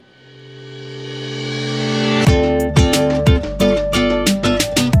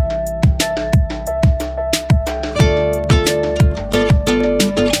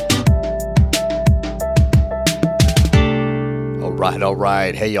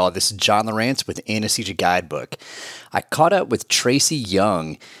right. Hey, y'all. This is John Lawrence with Anesthesia Guidebook. I caught up with Tracy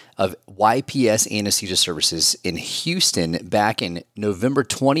Young of YPS Anesthesia Services in Houston back in November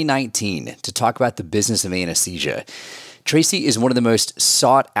 2019 to talk about the business of anesthesia. Tracy is one of the most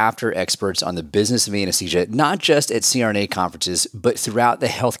sought-after experts on the business of anesthesia, not just at CRNA conferences, but throughout the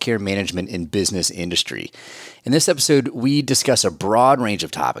healthcare management and business industry. In this episode, we discuss a broad range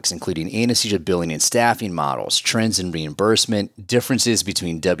of topics, including anesthesia billing and staffing models, trends in reimbursement, differences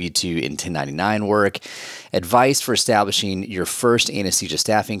between W-2 and 1099 work, advice for establishing your first anesthesia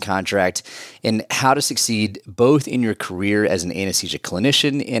staffing contract, and how to succeed both in your career as an anesthesia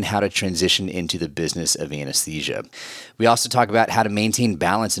clinician and how to transition into the business of anesthesia. We also talk about how to maintain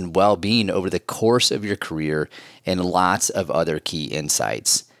balance and well-being over the course of your career and lots of other key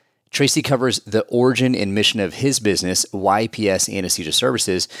insights. Tracy covers the origin and mission of his business, YPS Anesthesia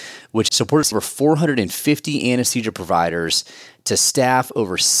Services, which supports over 450 anesthesia providers to staff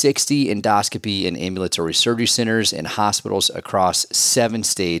over 60 endoscopy and ambulatory surgery centers and hospitals across 7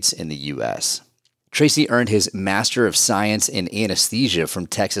 states in the U.S. Tracy earned his Master of Science in Anesthesia from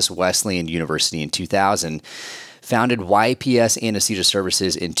Texas Wesleyan University in 2000, founded YPS Anesthesia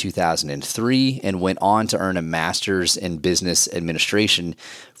Services in 2003, and went on to earn a Master's in Business Administration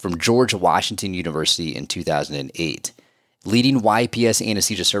from George Washington University in 2008. Leading YPS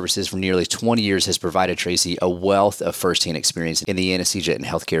Anesthesia Services for nearly 20 years has provided Tracy a wealth of firsthand experience in the anesthesia and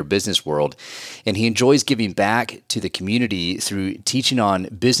healthcare business world, and he enjoys giving back to the community through teaching on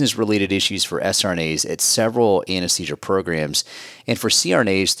business-related issues for SRNAs at several anesthesia programs and for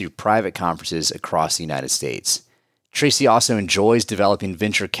CRNAs through private conferences across the United States. Tracy also enjoys developing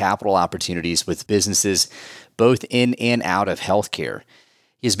venture capital opportunities with businesses both in and out of healthcare.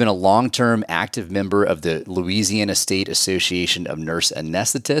 He has been a long-term active member of the Louisiana State Association of Nurse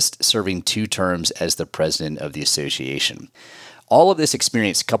Anesthetists, serving 2 terms as the president of the association. All of this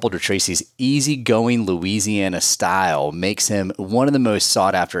experience, coupled with Tracy's easygoing Louisiana style, makes him one of the most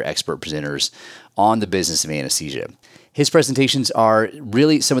sought-after expert presenters on the business of anesthesia. His presentations are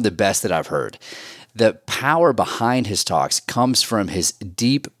really some of the best that I've heard. The power behind his talks comes from his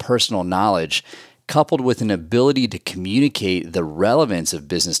deep personal knowledge, coupled with an ability to communicate the relevance of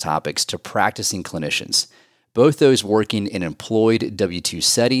business topics to practicing clinicians, both those working in employed W-2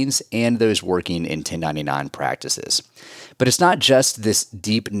 settings and those working in 1099 practices. But it's not just this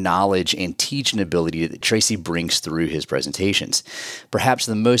deep knowledge and teaching ability that Tracy brings through his presentations. Perhaps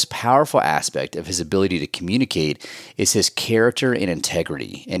the most powerful aspect of his ability to communicate is his character and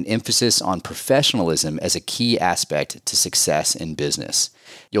integrity, and emphasis on professionalism as a key aspect to success in business.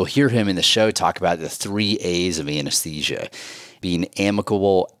 You'll hear him in the show talk about the 3 A's of anesthesia, being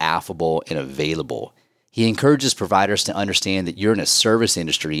amicable, affable, and available. He encourages providers to understand that you're in a service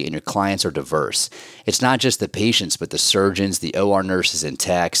industry and your clients are diverse. It's not just the patients, but the surgeons, the OR nurses and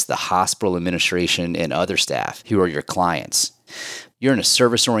techs, the hospital administration, and other staff who are your clients. You're in a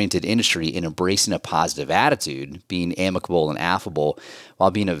service-oriented industry and embracing a positive attitude, being amicable and affable,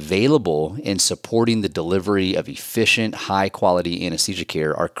 while being available and supporting the delivery of efficient, high-quality anesthesia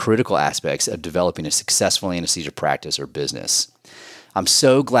care are critical aspects of developing a successful anesthesia practice or business. I'm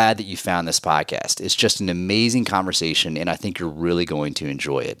so glad that you found this podcast. It's just an amazing conversation, and I think you're really going to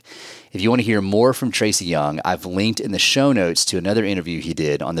enjoy it. If you want to hear more from Tracy Young, I've linked in the show notes to another interview he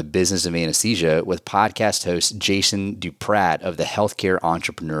did on the business of anesthesia with podcast host Jason Duprat of the Healthcare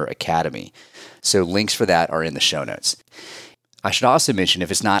Entrepreneur Academy. So links for that are in the show notes. I should also mention, if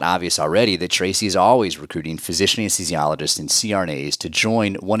it's not obvious already, that Tracy is always recruiting physician anesthesiologists and CRNAs to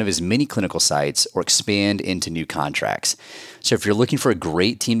join one of his many clinical sites or expand into new contracts. So if you're looking for a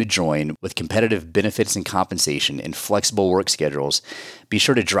great team to join with competitive benefits and compensation and flexible work schedules, be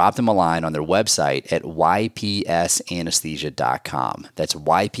sure to drop them a line on their website at ypsanesthesia.com. That's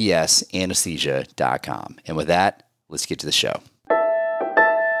ypsanesthesia.com. And with that, let's get to the show.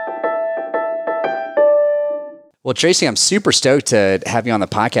 Well, Tracy, I'm super stoked to have you on the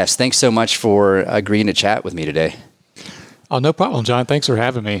podcast. Thanks so much for agreeing to chat with me today. Oh, no problem, John. Thanks for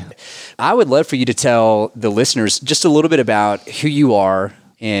having me. I would love for you to tell the listeners just a little bit about who you are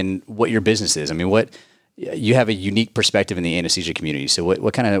and what your business is. I mean, you have a unique perspective in the anesthesia community. So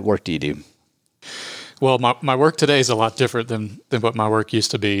what kind of work do you do? Well, my work today is a lot different than what my work used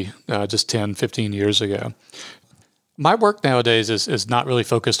to be just 10, 15 years ago. My work nowadays is not really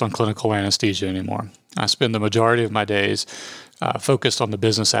focused on clinical anesthesia anymore. I spend the majority of my days focused on the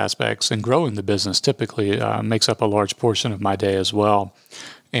business aspects, and growing the business typically makes up a large portion of my day as well.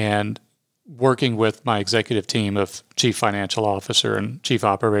 And working with my executive team of chief financial officer and chief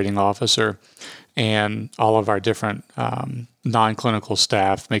operating officer and all of our different non-clinical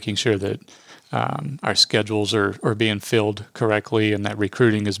staff, making sure that our schedules are being filled correctly and that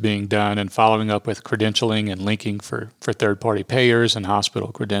recruiting is being done, and following up with credentialing and linking for third-party payers and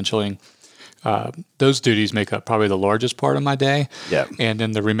hospital credentialing. Those duties make up probably the largest part of my day. Yeah. And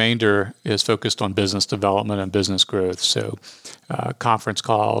then the remainder is focused on business development and business growth. So conference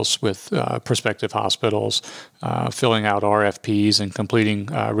calls with prospective hospitals, filling out RFPs and completing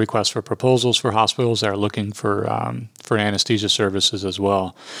requests for proposals for hospitals that are looking for anesthesia services as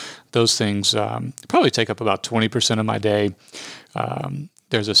well. Those things probably take up about 20% of my day.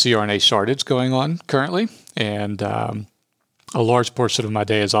 There's a CRNA shortage going on currently, and a large portion of my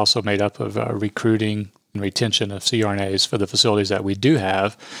day is also made up of recruiting and retention of CRNAs for the facilities that we do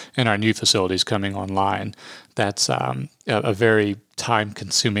have and our new facilities coming online. That's a very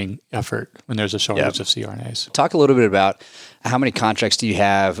time-consuming effort when there's a shortage of CRNAs. Talk a little bit about how many contracts do you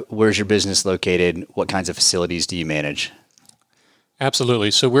have? Where's your business located? What kinds of facilities do you manage?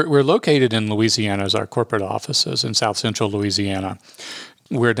 Absolutely. So we're located in Louisiana as our corporate offices in South Central Louisiana.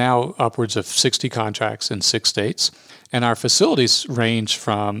 We're now upwards of 60 contracts in 6 states. And our facilities range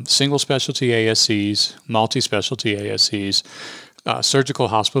from single specialty ASCs, multi-specialty ASCs, surgical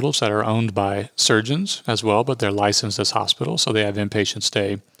hospitals that are owned by surgeons as well, but they're licensed as hospitals, so they have inpatient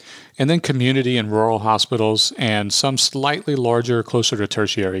stay. And then community and rural hospitals and some slightly larger, closer to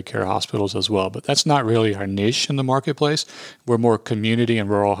tertiary care hospitals as well. But that's not really our niche in the marketplace. We're more community and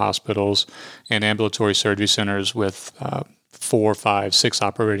rural hospitals and ambulatory surgery centers with 4, 5, 6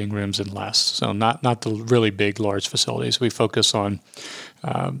 operating rooms and less. So not the really big, large facilities. We focus on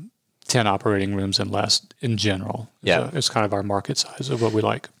 10 operating rooms and less in general. Yeah. So it's kind of our market size of what we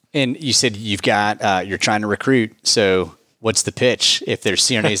like. And you said you've got, you're trying to recruit. So what's the pitch? If there's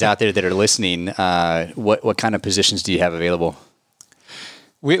CRNAs out there that are listening, what kind of positions do you have available?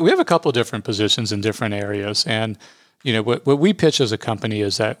 We have a couple of different positions in different areas. And, what we pitch as a company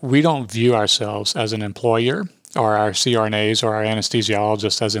is that we don't view ourselves as an employer or our CRNAs or our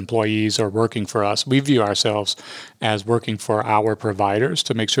anesthesiologists as employees or working for us. We view ourselves as working for our providers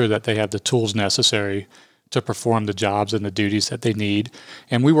to make sure that they have the tools necessary to perform the jobs and the duties that they need.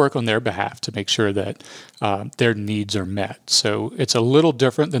 And we work on their behalf to make sure that their needs are met. So it's a little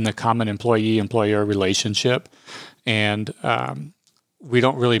different than the common employee-employer relationship. And we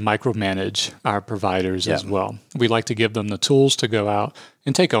don't really micromanage our providers as well. We like to give them the tools to go out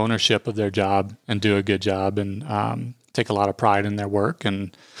and take ownership of their job and do a good job and take a lot of pride in their work.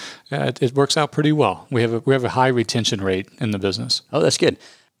 And it works out pretty well. We have a high retention rate in the business. Oh, that's good.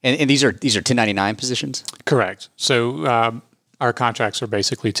 And these are 1099 positions? Correct. So our contracts are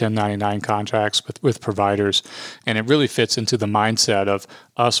basically 1099 contracts with providers, and it really fits into the mindset of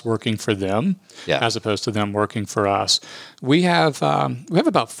us working for them as opposed to them working for us. We have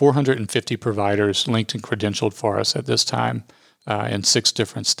about 450 providers linked and credentialed for us at this time in 6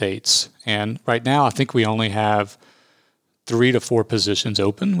 different states. And right now, I think we only have 3 to 4 positions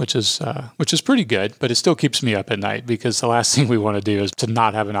open, which is pretty good, but it still keeps me up at night because the last thing we want to do is to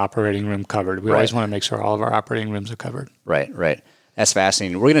not have an operating room covered. We always want to make sure all of our operating rooms are covered. Right. That's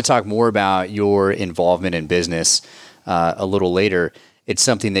fascinating. We're going to talk more about your involvement in business a little later. It's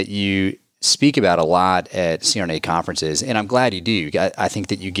something that you speak about a lot at CRNA conferences, and I'm glad you do. I think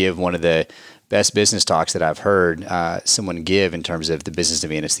that you give one of the best business talks that I've heard someone give in terms of the business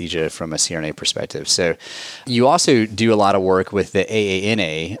of anesthesia from a CRNA perspective. So you also do a lot of work with the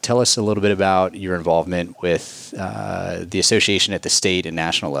AANA. Tell us a little bit about your involvement with the association at the state and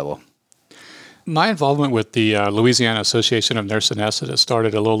national level. My involvement with the Louisiana Association of Nurse Anesthetists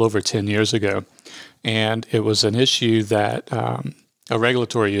started a little over 10 years ago, and it was an issue that a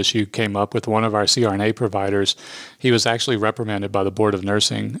regulatory issue came up with one of our CRNA providers. He was actually reprimanded by the Board of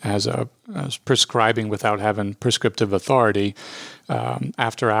Nursing as prescribing without having prescriptive authority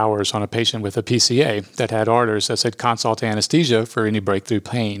after hours on a patient with a PCA that had orders that said consult anesthesia for any breakthrough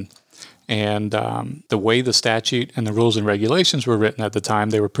pain. And the way the statute and the rules and regulations were written at the time,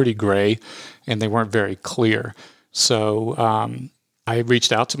 they were pretty gray and they weren't very clear. So I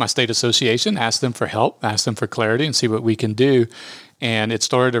reached out to my state association, asked them for help, asked them for clarity and see what we can do. And it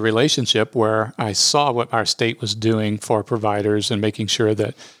started a relationship where I saw what our state was doing for providers and making sure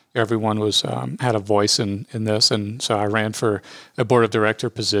that everyone was had a voice in this. And so I ran for a board of director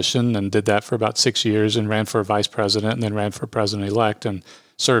position and did that for about 6 years and ran for vice president and then ran for president-elect and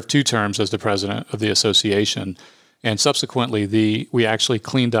served 2 terms as the president of the association. And subsequently, we actually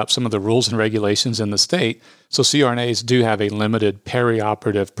cleaned up some of the rules and regulations in the state. So CRNAs do have a limited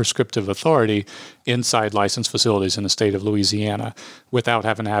perioperative prescriptive authority inside licensed facilities in the state of Louisiana without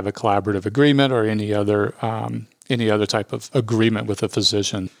having to have a collaborative agreement or any other type of agreement with a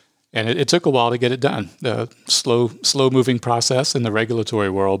physician. And it took a while to get it done. Slow moving process in the regulatory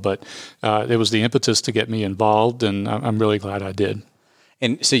world, but it was the impetus to get me involved, and I'm really glad I did.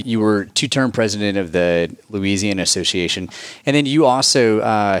 And so you were two-term president of the Louisiana Association, and then you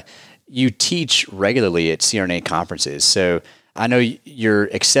also you teach regularly at CRNA conferences. So I know you're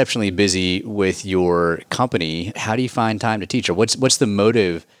exceptionally busy with your company. How do you find time to teach, or what's the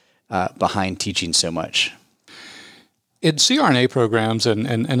motive behind teaching so much? In CRNA programs,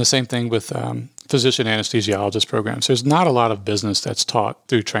 and the same thing with physician anesthesiologist programs, there's not a lot of business that's taught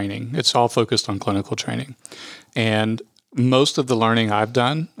through training. It's all focused on clinical training. And most of the learning I've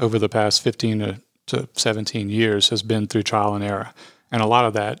done over the past 15 to 17 years has been through trial and error. And a lot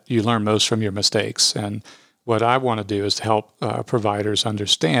of that, you learn most from your mistakes. And what I want to do is to help providers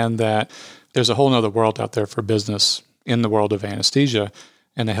understand that there's a whole other world out there for business in the world of anesthesia,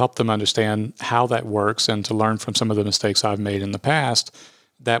 and to help them understand how that works and to learn from some of the mistakes I've made in the past.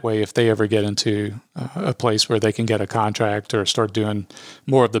 That way, if they ever get into a place where they can get a contract or start doing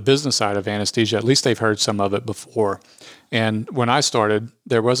more of the business side of anesthesia, at least they've heard some of it before. And when I started,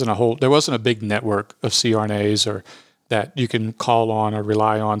 there wasn't a big network of CRNAs or that you can call on or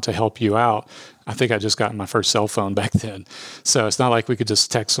rely on to help you out. I think I just got my first cell phone back then. So it's not like we could just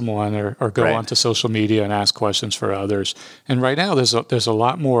text someone or go Right. onto social media and ask questions for others. And right now there's a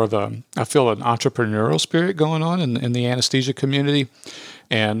lot more of I feel an entrepreneurial spirit going on in the anesthesia community.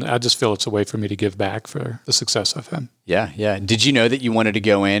 And I just feel it's a way for me to give back for the success I've had. Yeah, yeah. Did you know that you wanted to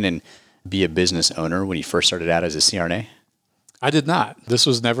go in and be a business owner when you first started out as a CRNA? I did not. This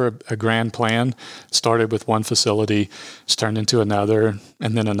was never a grand plan. It started with one facility, it's turned into another,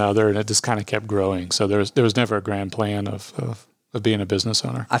 and then another, and it just kind of kept growing. So there was never a grand plan of being a business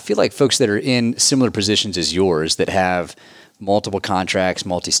owner. I feel like folks that are in similar positions as yours that have multiple contracts,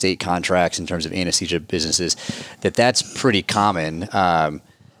 multi-state contracts in terms of anesthesia businesses, that's pretty common.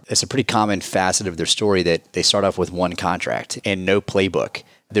 It's a pretty common facet of their story that they start off with one contract and no playbook.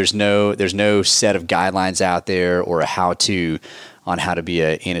 There's no set of guidelines out there or a how-to on how to be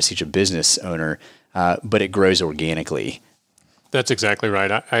an anesthesia business owner, but it grows organically. That's exactly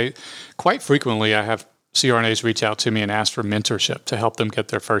right. I quite frequently I have CRNAs reach out to me and ask for mentorship to help them get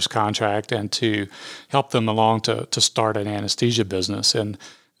their first contract and to help them along to start an anesthesia business. And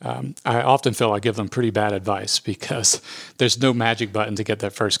I often feel I give them pretty bad advice because there's no magic button to get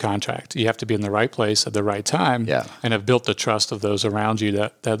that first contract. You have to be in the right place at the right time and have built the trust of those around you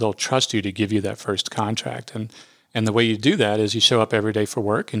that they'll trust you to give you that first contract. And the way you do that is you show up every day for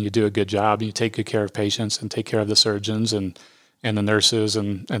work and you do a good job and you take good care of patients and take care of the surgeons and the nurses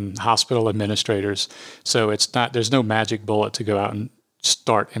and hospital administrators. So there's no magic bullet to go out and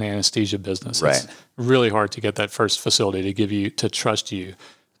start an anesthesia business. Right. It's really hard to get that first facility to trust you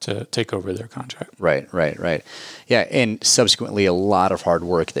to take over their contract. Right. Yeah, and subsequently a lot of hard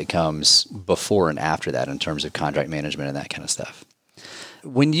work that comes before and after that in terms of contract management and that kind of stuff.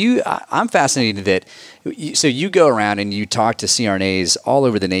 I'm fascinated that, so you go around and you talk to CRNAs all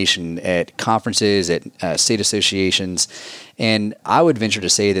over the nation at conferences, at state associations, and I would venture to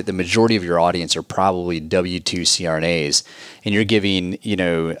say that the majority of your audience are probably W-2 CRNAs, and you're giving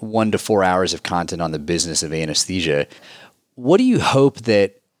 1 to 4 hours of content on the business of anesthesia. What do you hope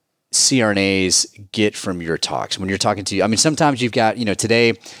that CRNAs get from your talks when you're talking to? I mean, sometimes you've got,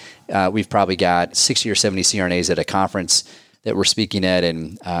 today we've probably got 60 or 70 CRNAs at a conference that we're speaking at,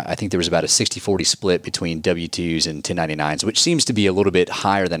 and I think there was about a 60-40 split between W-2s and 1099s, which seems to be a little bit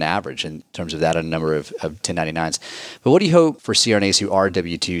higher than average in terms of that a number of 1099s. But what do you hope for CRNAs who are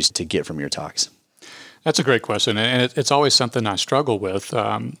W-2s to get from your talks? That's a great question, and it's always something I struggle with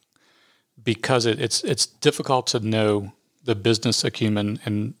because it's difficult to know the business acumen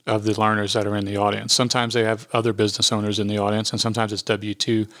and of the learners that are in the audience. Sometimes they have other business owners in the audience, and sometimes it's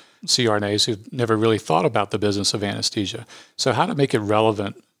W-2 CRNAs who've never really thought about the business of anesthesia. So how to make it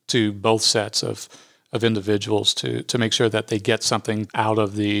relevant to both sets of individuals to make sure that they get something out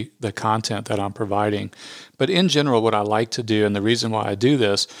of the content that I'm providing. But in general, what I like to do, and the reason why I do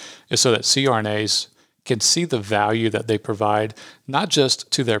this, is so that CRNAs can see the value that they provide, not just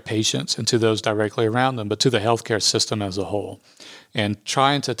to their patients and to those directly around them, but to the healthcare system as a whole. And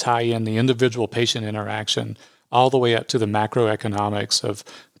trying to tie in the individual patient interaction all the way up to the macroeconomics of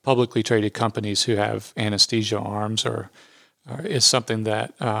publicly traded companies who have anesthesia arms is something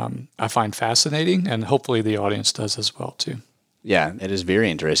that I find fascinating, and hopefully the audience does as well too. Yeah, it is very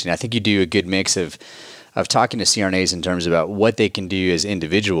interesting. I think you do a good mix of talking to CRNAs in terms about what they can do as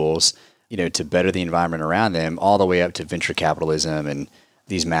individuals, to better the environment around them, all the way up to venture capitalism and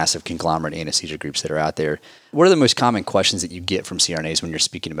these massive conglomerate anesthesia groups that are out there. What are the most common questions that you get from CRNAs when you're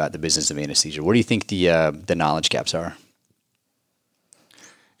speaking about the business of anesthesia? What do you think the knowledge gaps are?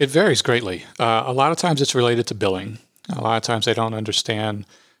 It varies greatly. A lot of times it's related to billing. A lot of times they don't understand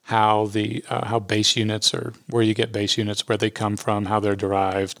how base units or where you get base units, where they come from, how they're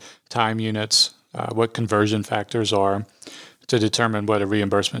derived, time units, what conversion factors are to determine what a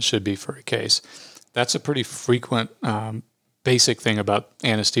reimbursement should be for a case. That's a pretty frequent basic thing about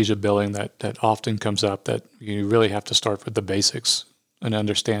anesthesia billing that often comes up, that you really have to start with the basics and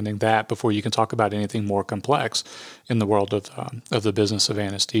understanding that before you can talk about anything more complex in the world of the business of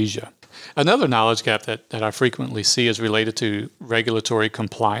anesthesia. Another knowledge gap that I frequently see is related to regulatory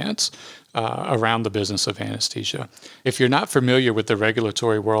compliance around the business of anesthesia. If you're not familiar with the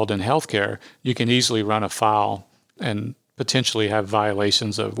regulatory world in healthcare, you can easily run afoul and potentially have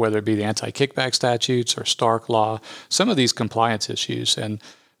violations of whether it be the anti-kickback statutes or Stark law, some of these compliance issues. And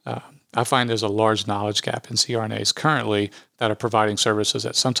I find there's a large knowledge gap in CRNAs currently that are providing services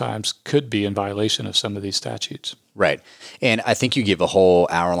that sometimes could be in violation of some of these statutes. Right. And I think you give a whole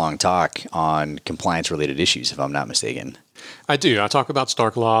hour-long talk on compliance-related issues, if I'm not mistaken. I do. I talk about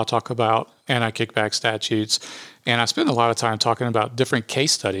Stark law, I talk about anti-kickback statutes, and I spend a lot of time talking about different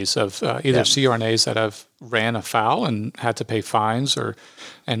case studies of either CRNAs that have ran afoul and had to pay fines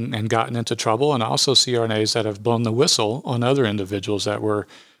and gotten into trouble, and also CRNAs that have blown the whistle on other individuals that were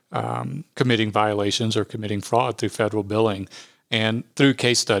committing violations or committing fraud through federal billing. And through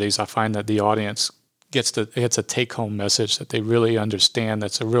case studies, I find that the audience gets a take-home message that they really understand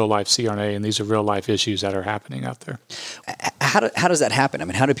that's a real-life CRNA and these are real-life issues that are happening out there. How does that happen? I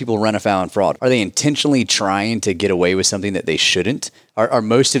mean, how do people run afoul on fraud? Are they intentionally trying to get away with something that they shouldn't? Are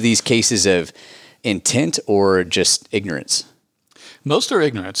most of these cases of intent or just ignorance? Most are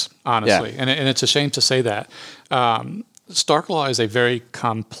ignorance, honestly, and it's a shame to say that. Stark law is a very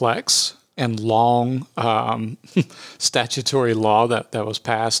complex and long statutory law that was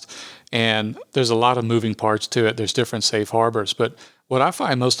passed, and there's a lot of moving parts to it. There's different safe harbors. But what I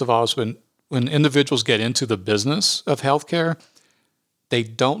find most of all is when individuals get into the business of healthcare, they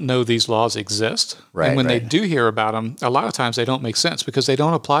don't know these laws exist. Right, and when right. they do hear about them, a lot of times they don't make sense because they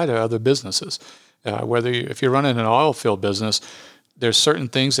don't apply to other businesses. If you're running an oil field business, there's certain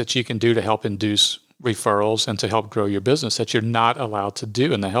things that you can do to help induce referrals and to help grow your business that you're not allowed to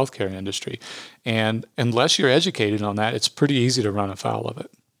do in the healthcare industry. And unless you're educated on that, it's pretty easy to run afoul of it.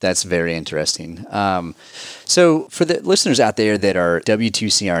 That's very interesting. So for the listeners out there that are W-2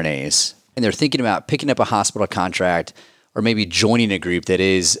 CRNAs and they're thinking about picking up a hospital contract or maybe joining a group that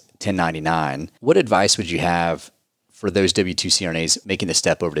is 1099, what advice would you have for those W-2 CRNAs making the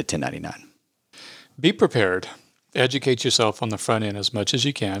step over to 1099? Be prepared. Educate yourself on the front end as much as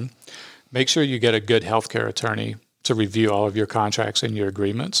you can. Make sure you get a good healthcare attorney to review all of your contracts and your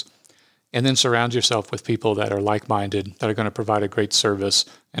agreements. And then surround yourself with people that are like-minded, that are going to provide a great service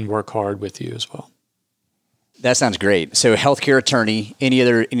and work hard with you as well. That sounds great. So healthcare attorney, any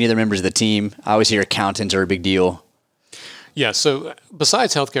other members of the team? I always hear accountants are a big deal. Yeah, so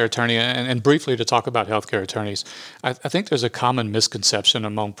besides healthcare attorney, and briefly to talk about healthcare attorneys, I think there's a common misconception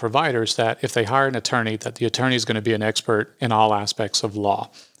among providers that if they hire an attorney, that the attorney is going to be an expert in all aspects of law.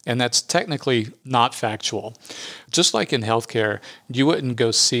 And that's technically not factual. Just like in healthcare, you wouldn't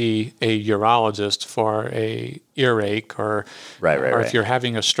go see a urologist for a earache, or if you're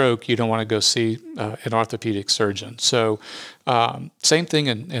having a stroke, you don't want to go see an orthopedic surgeon. So same thing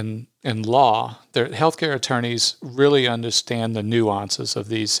in law. Healthcare attorneys really understand the nuances of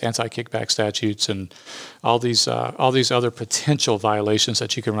these anti-kickback statutes and all these other potential violations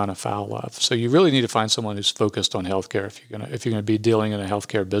that you can run afoul of. So you really need to find someone who's focused on healthcare if you're gonna be dealing in a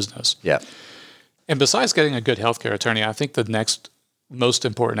healthcare business. Yeah. And besides getting a good healthcare attorney, I think the next most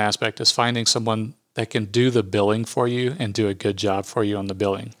important aspect is finding someone that can do the billing for you and do a good job for you on the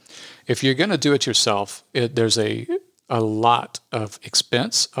billing. If you're going to do it yourself, there's a lot of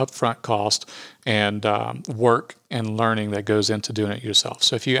expense, upfront cost, and work and learning that goes into doing it yourself.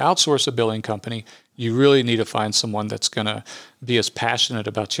 So if you outsource a billing company, you really need to find someone that's going to be as passionate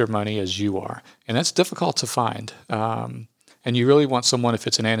about your money as you are. And that's difficult to find. And you really want someone, if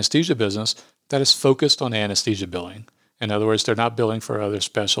it's an anesthesia business, that is focused on anesthesia billing. In other words, they're not billing for other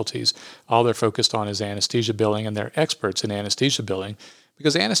specialties. All they're focused on is anesthesia billing, and they're experts in anesthesia billing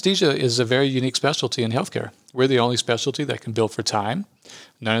because anesthesia is a very unique specialty in healthcare. We're the only specialty that can bill for time.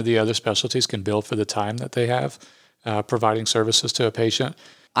 None of the other specialties can bill for the time that they have providing services to a patient.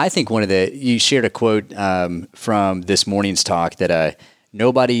 I think you shared a quote from this morning's talk that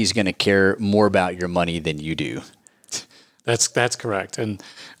nobody's going to care more about your money than you do. That's correct. And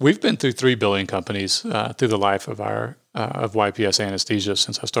we've been through 3 billing companies through the life of our of YPS Anesthesia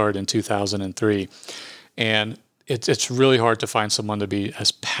since I started in 2003. And it's really hard to find someone to be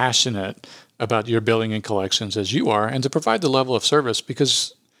as passionate about your billing and collections as you are and to provide the level of service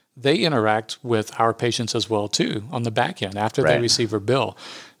because they interact with our patients as well too on the back end after they receive a bill.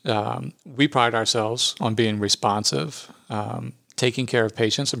 We pride ourselves on being responsive, taking care of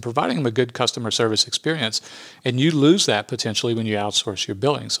patients and providing them a good customer service experience. And you lose that potentially when you outsource your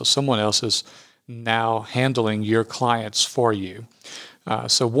billing. So someone else is now handling your clients for you.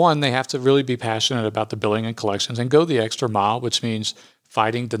 So one, they have to really be passionate about the billing and collections and go the extra mile, which means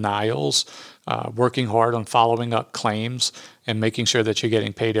fighting denials, working hard on following up claims and making sure that you're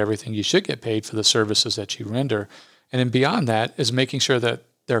getting paid everything you should get paid for the services that you render. And then beyond that is making sure that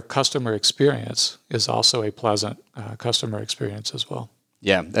their customer experience is also a pleasant customer experience as well.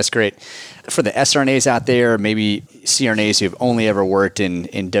 Yeah, that's great. For the SRNAs out there, maybe CRNAs who have only ever worked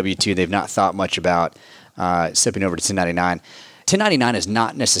in W-2, they've not thought much about stepping over to 1099. 1099 does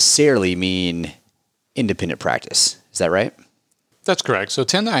not necessarily mean independent practice. Is that right? That's correct. So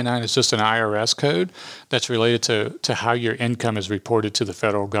 1099 is just an IRS code that's related to how your income is reported to the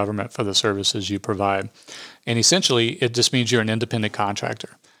federal government for the services you provide. And essentially, it just means you're an independent contractor.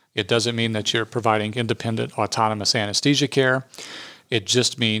 It doesn't mean that you're providing independent autonomous anesthesia care. It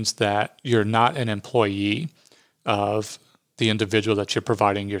just means that you're not an employee of the individual that you're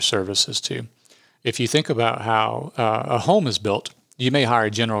providing your services to. If you think about how a home is built, you may hire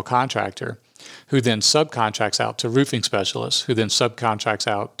a general contractor who then subcontracts out to roofing specialists, who then subcontracts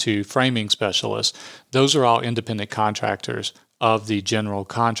out to framing specialists. Those are all independent contractors of the general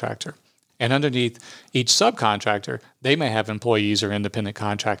contractor. And underneath each subcontractor, they may have employees or independent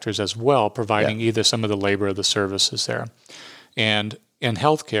contractors as well, providing either some of the labor or the services there. And in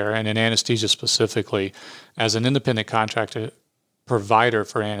healthcare and in anesthesia specifically, as an independent contractor provider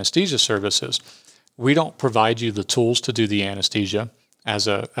for anesthesia services, we don't provide you the tools to do the anesthesia as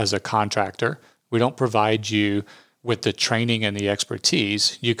a contractor. We don't provide you with the training and the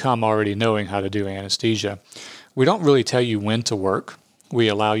expertise. You come already knowing how to do anesthesia. We don't really tell you when to work. We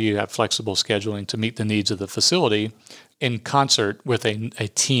allow you to have flexible scheduling to meet the needs of the facility in concert with a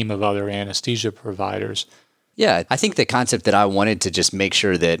team of other anesthesia providers. Yeah, I think the concept that I wanted to just make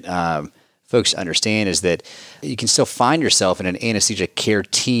sure that folks understand is that you can still find yourself in an anesthesia care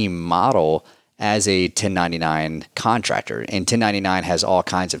team model as a 1099 contractor. And 1099 has all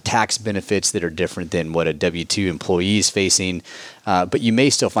kinds of tax benefits that are different than what a W-2 employee is facing. But you may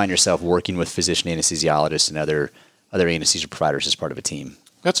still find yourself working with physician anesthesiologists and other anesthesia providers as part of a team.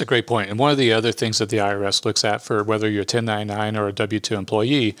 That's a great point. And one of the other things that the IRS looks at for whether you're a 1099 or a W-2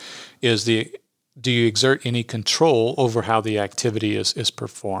 employee is do you exert any control over how the activity is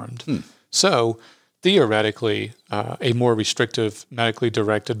performed? So theoretically, a more restrictive medically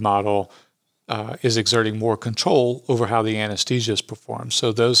directed model is exerting more control over how the anesthesia is performed.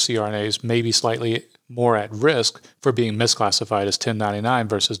 So those CRNAs may be slightly more at risk for being misclassified as 1099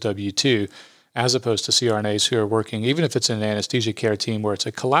 versus W-2, as opposed to CRNAs who are working, even if it's in an anesthesia care team where it's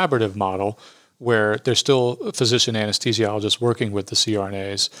a collaborative model, where there's still physician anesthesiologists working with the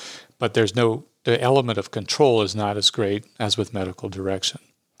CRNAs, but the element of control is not as great as with medical direction.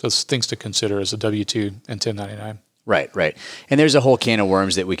 Those things to consider as a W-2 and 1099. Right. And there's a whole can of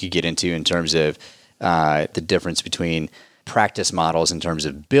worms that we could get into in terms of the difference between practice models in terms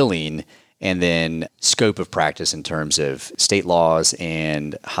of billing and then scope of practice in terms of state laws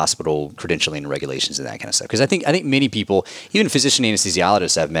and hospital credentialing regulations and that kind of stuff. Because I think many people, even physician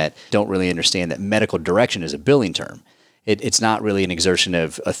anesthesiologists I've met, don't really understand that medical direction is a billing term. It's not really an exertion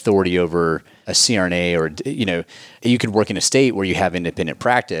of authority over a CRNA or, you could work in a state where you have independent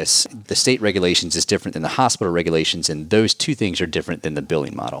practice. The state regulations is different than the hospital regulations, and those two things are different than the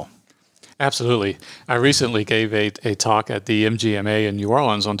billing model. Absolutely. I recently gave a talk at the MGMA in New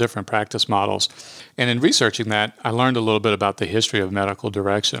Orleans on different practice models. And in researching that, I learned a little bit about the history of medical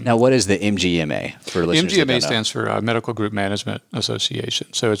direction. Now, what is the MGMA for listeners? MGMA stands for Medical Group Management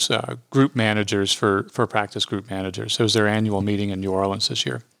Association. So it's group managers for practice group managers. So it was their annual meeting in New Orleans this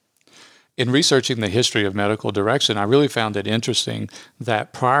year. In researching the history of medical direction, I really found it interesting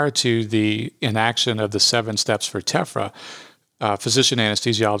that prior to the enaction of the 7 steps for TEFRA, physician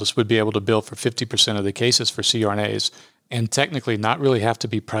anesthesiologists would be able to bill for 50% of the cases for CRNAs and technically not really have to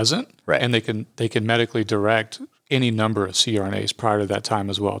be present. Right. And they can medically direct any number of CRNAs prior to that time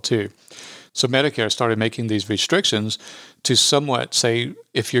as well, too. So Medicare started making these restrictions to somewhat say,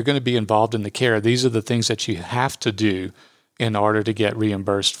 if you're going to be involved in the care, these are the things that you have to do in order to get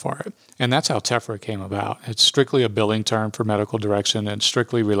reimbursed for it. And that's how TEFRA came about. It's strictly a billing term for medical direction and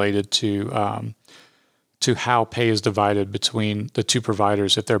strictly related to how pay is divided between the two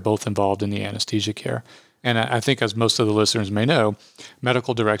providers if they're both involved in the anesthesia care. And I think, as most of the listeners may know,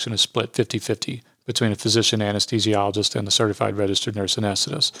 medical direction is split 50-50 between a physician anesthesiologist and the certified registered nurse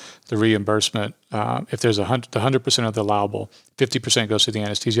anesthetist. The reimbursement, if there's 100% of the allowable, 50% goes to the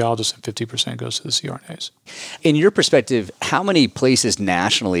anesthesiologist and 50% goes to the CRNAs. In your perspective, how many places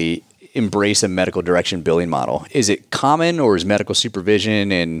nationally embrace a medical direction billing model? Is it common, or is medical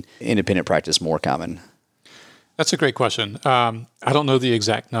supervision and independent practice more common? That's a great question. I don't know the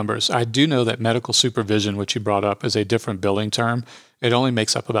exact numbers. I do know that medical supervision, which you brought up, is a different billing term. It only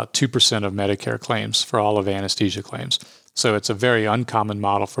makes up about 2% of Medicare claims for all of anesthesia claims. So it's a very uncommon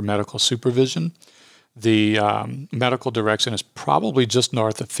model for medical supervision. The medical direction is probably just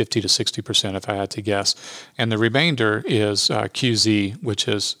north of 50 to 60%, if I had to guess. And the remainder is QZ, which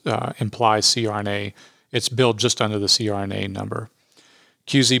implies CRNA. It's billed just under the CRNA number.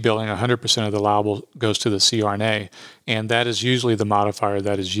 QZ billing, 100% of the allowable goes to the CRNA, and that is usually the modifier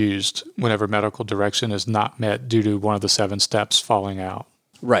that is used whenever medical direction is not met due to one of the 7 steps falling out.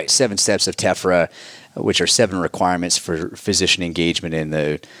 Right, 7 steps of TEFRA, which are 7 requirements for physician engagement in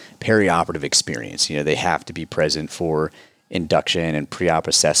the perioperative experience. They have to be present for induction and pre-op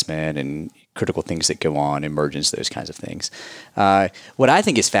assessment and critical things that go on, emergence, those kinds of things. What I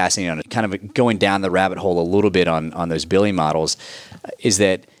think is fascinating, kind of going down the rabbit hole a little bit on those billing models, is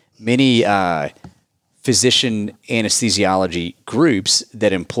that many physician anesthesiology groups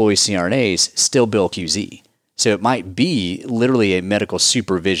that employ CRNAs still bill QZ. So it might be literally a medical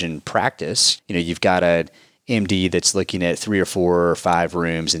supervision practice. You've got an MD that's looking at 3 or 4 or 5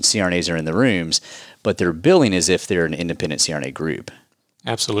 rooms, and CRNAs are in the rooms, but they're billing as if they're an independent CRNA group.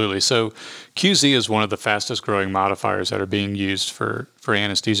 Absolutely. So QZ is one of the fastest growing modifiers that are being used for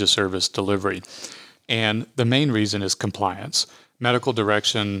anesthesia service delivery. And the main reason is compliance. Medical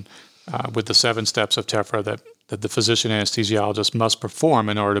direction with the 7 steps of TEFRA that the physician anesthesiologist must perform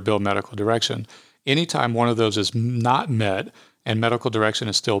in order to bill medical direction. Anytime one of those is not met and medical direction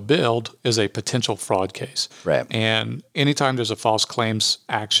is still billed is a potential fraud case. Right. And anytime there's a false claims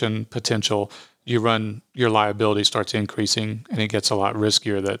action potential, your liability starts increasing, and it gets a lot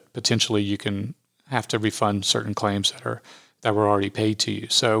riskier that potentially you can have to refund certain claims that were already paid to you.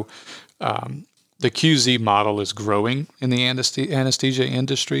 So the QZ model is growing in the anesthesia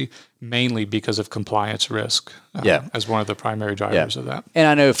industry, mainly because of compliance risk as one of the primary drivers of that. And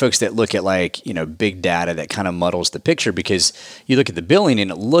I know folks that look at big data that kind of muddles the picture, because you look at the billing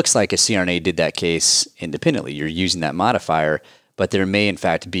and it looks like a CRNA did that case independently. You're using that modifier, but there may in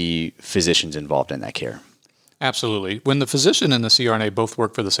fact be physicians involved in that care. Absolutely. When the physician and the CRNA both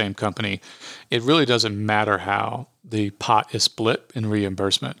work for the same company, it really doesn't matter how the pot is split in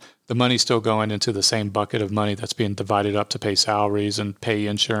reimbursement. The money's still going into the same bucket of money that's being divided up to pay salaries and pay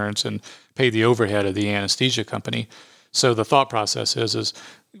insurance and pay the overhead of the anesthesia company. So the thought process is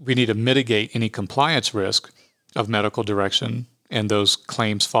we need to mitigate any compliance risk of medical direction and those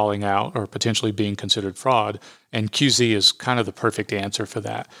claims falling out or potentially being considered fraud. And QZ is kind of the perfect answer for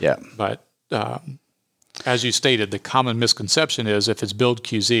that. Yeah. But as you stated, the common misconception is if it's billed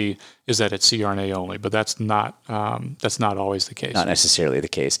QZ is that it's CRNA only, but that's not always the case. Not necessarily the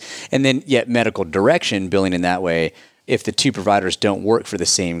case. And then yet medical direction billing in that way, if the 2 providers don't work for the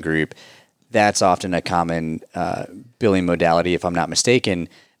same group, that's often a common billing modality, if I'm not mistaken,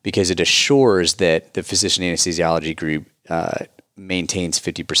 because it assures that the physician anesthesiology group maintains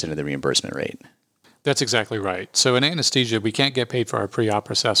 50% of the reimbursement rate. That's exactly right. So in anesthesia, we can't get paid for our pre-op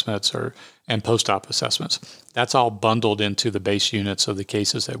assessments and post-op assessments. That's all bundled into the base units of the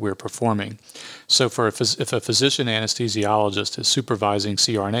cases that we're performing. So if a physician anesthesiologist is supervising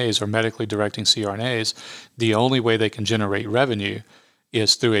CRNAs or medically directing CRNAs, the only way they can generate revenue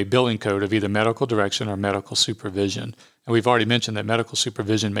is through a billing code of either medical direction or medical supervision. And we've already mentioned that medical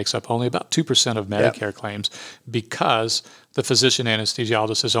supervision makes up only about 2% of Medicare claims because the physician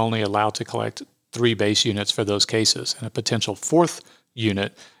anesthesiologist is only allowed to collect 3 base units for those cases and a potential 4th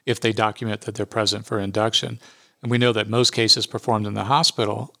unit if they document that they're present for induction. And we know that most cases performed in the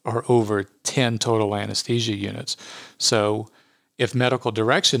hospital are over 10 total anesthesia units. So if medical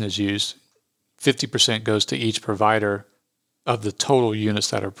direction is used, 50% goes to each provider of the total units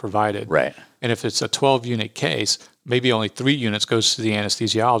that are provided. Right. And if it's a 12-unit case, maybe only 3 units goes to the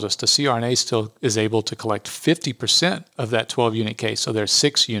anesthesiologist. The CRNA still is able to collect 50% of that 12-unit case. So there's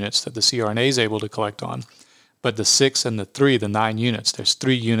 6 units that the CRNA is able to collect on. But the 6 and the 3, the 9 units, there's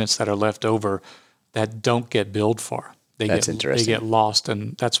 3 units that are left over that don't get billed for. That's interesting. They get lost,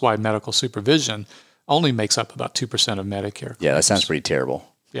 and that's why medical supervision only makes up about 2% of Medicare. Yeah, that sounds pretty terrible.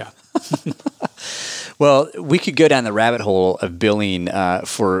 Yeah. Well, we could go down the rabbit hole of billing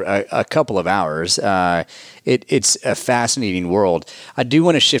for a couple of hours. It's a fascinating world. I do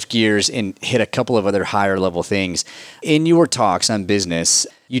want to shift gears and hit a couple of other higher level things. In your talks on business,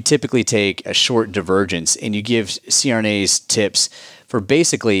 you typically take a short divergence and you give CRNAs tips for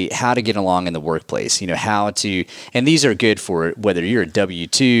basically how to get along in the workplace, how to, and these are good for whether you're a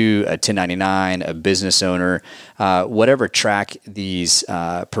W-2, a 1099, a business owner, whatever track these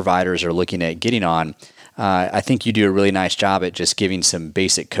providers are looking at getting on. I think you do a really nice job at just giving some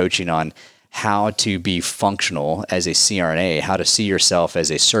basic coaching on how to be functional as a CRNA, how to see yourself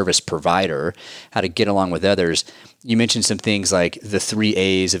as a service provider, how to get along with others. You mentioned some things like the 3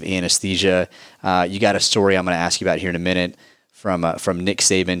 A's of anesthesia. You got a story I'm going to ask you about here in a minute from Nick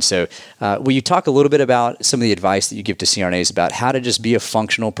Saban. So will you talk a little bit about some of the advice that you give to CRNAs about how to just be a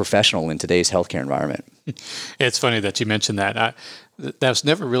functional professional in today's healthcare environment? It's funny that you mentioned that. That was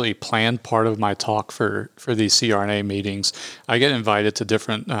never really planned part of my talk for these CRNA meetings. I get invited to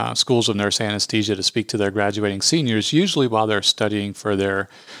different schools of nurse anesthesia to speak to their graduating seniors, usually while they're studying for their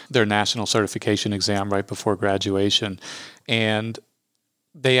national certification exam right before graduation. And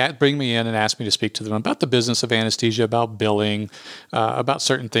they bring me in and ask me to speak to them about the business of anesthesia, about billing, about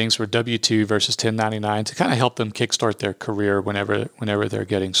certain things for W-2 versus 1099 to kind of help them kickstart their career whenever they're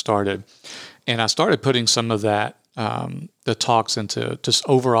getting started. And I started putting some of that, the talks into just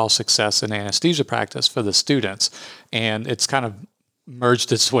overall success in anesthesia practice for the students. And it's kind of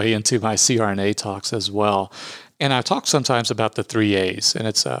merged its way into my CRNA talks as well. And I talk sometimes about the 3 A's, and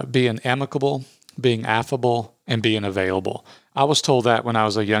it's being amicable, being affable, and being available. I was told that when I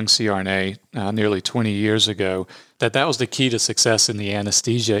was a young CRNA nearly 20 years ago, that was the key to success in the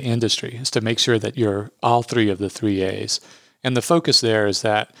anesthesia industry, is to make sure that you're all 3 of the 3 A's. And the focus there is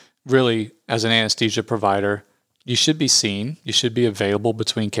that really, as an anesthesia provider, you should be seen, you should be available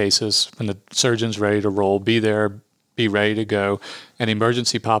between cases. When the surgeon's ready to roll, be there, be ready to go. An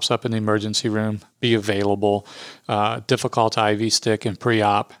emergency pops up in the emergency room, be available. Difficult IV stick and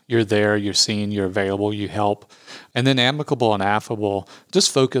pre-op, you're there, you're seen, you're available, you help. And then amicable and affable,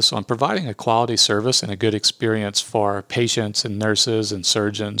 just focus on providing a quality service and a good experience for patients and nurses and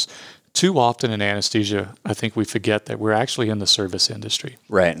surgeons. Too often in anesthesia, I think we forget that we're actually in the service industry.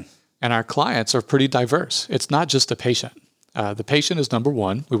 Right. And our clients are pretty diverse. It's not just the patient. The patient is number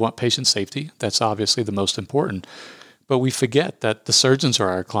one. We want patient safety. That's obviously the most important. But we forget that the surgeons are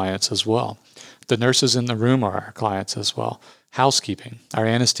our clients as well. The nurses in the room are our clients as well. Housekeeping, our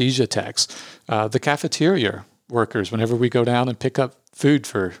anesthesia techs, the cafeteria workers, whenever we go down and pick up food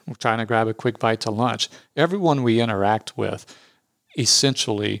for trying to grab a quick bite to lunch, everyone we interact with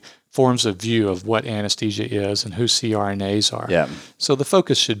essentially forms a view of what anesthesia is and who CRNAs are. Yeah. So the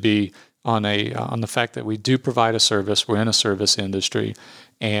focus should be on the fact that we do provide a service. We're in a service industry,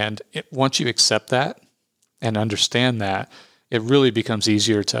 and once you accept that and understand that, it really becomes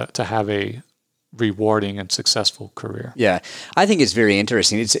easier to have a rewarding and successful career. Yeah, I think it's very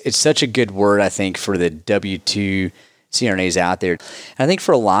interesting. It's such a good word, I think, for the W-2 CRNAs out there. And I think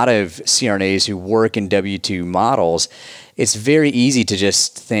for a lot of CRNAs who work in W-2 models, it's very easy to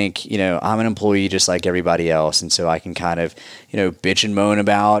just think, I'm an employee just like everybody else. And so I can kind of, bitch and moan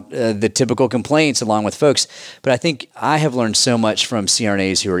about the typical complaints along with folks. But I think I have learned so much from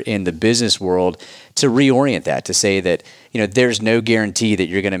CRNAs who are in the business world to reorient that, to say that, there's no guarantee that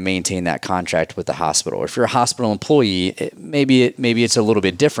you're going to maintain that contract with the hospital. If you're a hospital employee, maybe it's a little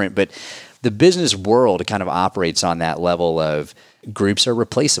bit different, but the business world kind of operates on that level of groups are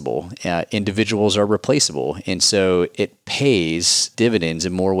replaceable, individuals are replaceable. And so it pays dividends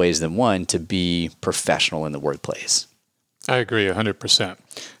in more ways than one to be professional in the workplace. I agree 100%.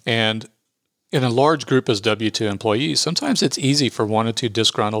 And in a large group as W-2 employees, sometimes it's easy for 1 or 2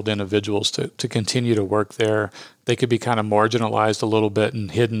 disgruntled individuals to continue to work there. They could be kind of marginalized a little bit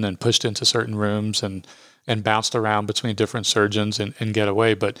and hidden and pushed into certain rooms and bounced around between different surgeons and get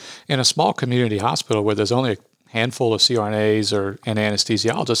away. But in a small community hospital where there's only a handful of CRNAs and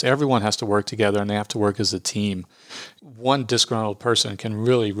anesthesiologists, everyone has to work together and they have to work as a team. One disgruntled person can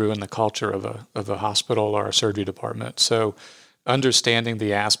really ruin the culture of a hospital or a surgery department. So understanding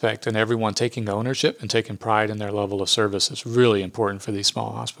the aspect and everyone taking ownership and taking pride in their level of service is really important for these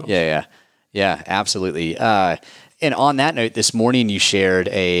small hospitals. Yeah, absolutely. And on that note, this morning you shared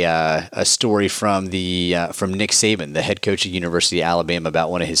a story from Nick Saban, the head coach at University of Alabama,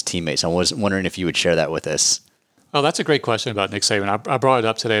 about one of his teammates. I was wondering if you would share that with us. Oh, that's a great question about Nick Saban. I brought it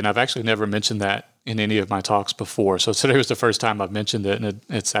up today, and I've actually never mentioned that in any of my talks before. So today was the first time I've mentioned it, and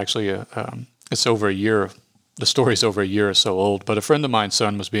it's actually it's over a year. The story's over a year or so old. But a friend of mine's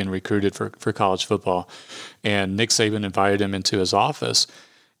son was being recruited for college football, and Nick Saban invited him into his office,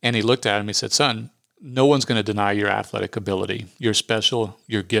 and he looked at him. He said, "Son, no one's going to deny your athletic ability. You're special,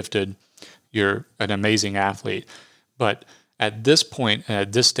 you're gifted, you're an amazing athlete. But at this point,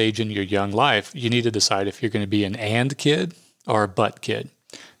 at this stage in your young life, you need to decide if you're going to be an and kid or a but kid.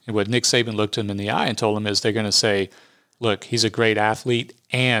 And what Nick Saban looked him in the eye and told him is they're going to say, look, he's a great athlete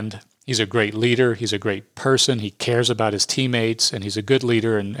and he's a great leader. He's a great person. He cares about his teammates and he's a good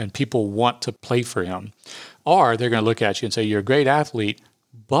leader and people want to play for him. Or they're going to look at you and say, you're a great athlete,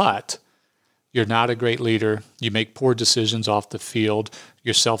 but you're not a great leader. You make poor decisions off the field.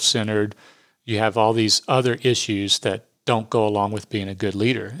 You're self-centered. You have all these other issues that don't go along with being a good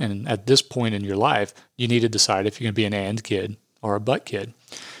leader. And at this point in your life, you need to decide if you're going to be an and kid or a but kid.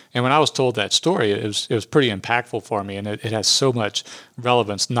 And when I was told that story, it was pretty impactful for me. And it has so much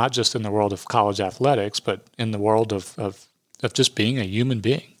relevance, not just in the world of college athletics, but in the world of just being a human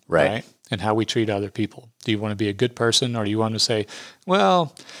being, right? And how we treat other people. Do you want to be a good person, or do you want to say,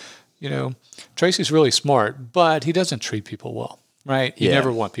 well, Tracy's really smart, but he doesn't treat people well, right? You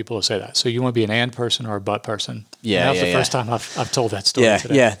never want people to say that. So you want to be an and person or a but person. Yeah, and that was the first time I've told that story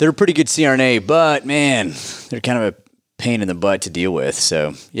today. Yeah, they're a pretty good CRNA, but man, they're kind of a pain in the butt to deal with.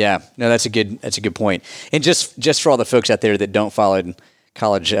 So that's a good point. And just for all the folks out there that don't follow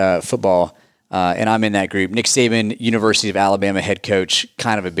college football, and I'm in that group, Nick Saban, University of Alabama head coach,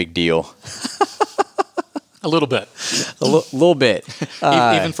 kind of a big deal. A little bit. A little bit.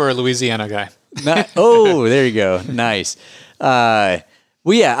 Even for a Louisiana guy. There you go. Nice. I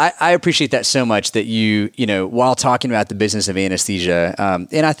appreciate that so much that you while talking about the business of anesthesia,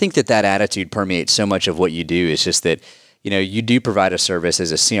 and I think that attitude permeates so much of what you do. It's just that, you do provide a service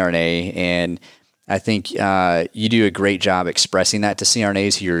as a CRNA, and I think you do a great job expressing that to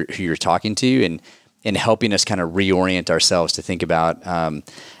CRNAs who you're talking to, and helping us kind of reorient ourselves to think about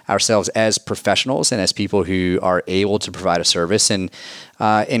ourselves as professionals and as people who are able to provide a service. And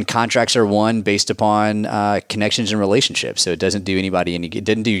contracts are won based upon connections and relationships. So it doesn't do anybody any good. It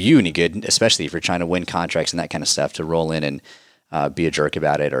doesn't do you any good, especially if you're trying to win contracts and that kind of stuff, to roll in and be a jerk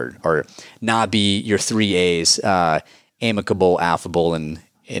about it, or not be your 3 A's, amicable, affable, and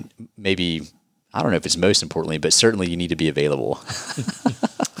maybe, I don't know if it's most importantly, but certainly you need to be available.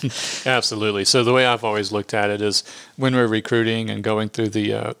 Absolutely. So the way I've always looked at it is when we're recruiting and going through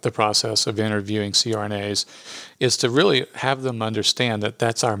the process of interviewing CRNAs, is to really have them understand that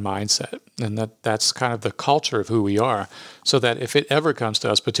that's our mindset and that's kind of the culture of who we are, so that if it ever comes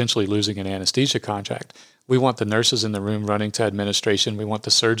to us potentially losing an anesthesia contract, we want the nurses in the room running to administration. We want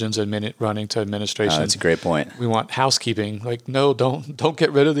the surgeons running to administration. That's a great point. We want housekeeping. Like, no, don't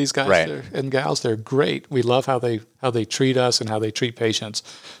get rid of these guys and gals. They're great. We love how they treat us and how they treat patients.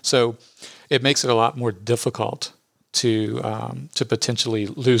 So it makes it a lot more difficult to potentially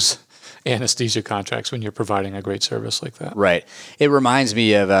lose anesthesia contracts when you're providing a great service like that. Right. It reminds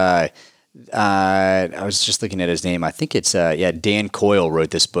me of I was just looking at his name. I think it's Dan Coyle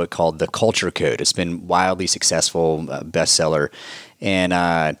wrote this book called The Culture Code. It's been wildly successful, bestseller,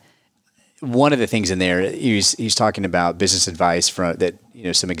 and one of the things in there, he's talking about business advice that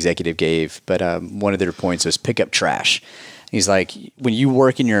some executive gave, but one of their points was pick up trash. He's like, when you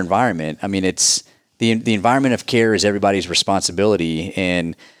work in your environment, I mean, it's the environment of care is everybody's responsibility,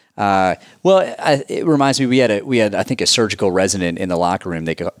 and it reminds me, we had I think a surgical resident in the locker room.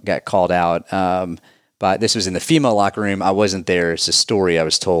 They got called out, but this was in the female locker room. I wasn't there. It's a story I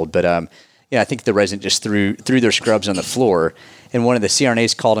was told, but I think the resident just threw their scrubs on the floor, and one of the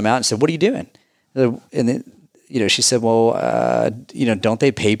CRNAs called him out and said, "What are you doing?" And then, she said, "Well, don't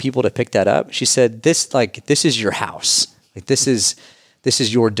they pay people to pick that up?" She said, "This is your house. Like, this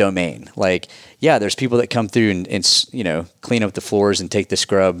is your domain. Like, yeah, there's people that come through and clean up the floors and take the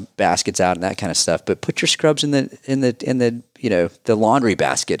scrub baskets out and that kind of stuff. But put your scrubs in the laundry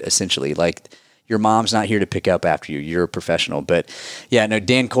basket, essentially. Like, your mom's not here to pick up after you. You're a professional." But yeah, no,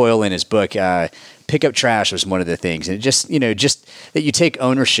 Dan Coyle in his book, pick up trash was one of the things. And just that you take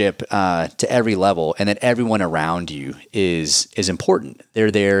ownership to every level, and that everyone around you is important.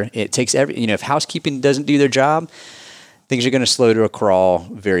 They're there. It takes if housekeeping doesn't do their job, things are going to slow to a crawl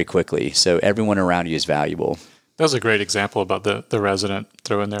very quickly. So everyone around you is valuable. That was a great example about the resident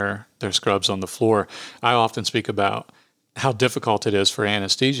throwing their scrubs on the floor. I often speak about how difficult it is for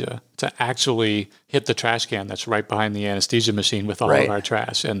anesthesia to actually hit the trash can that's right behind the anesthesia machine with all of our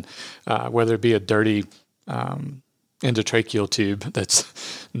trash. And whether it be a dirty endotracheal tube that's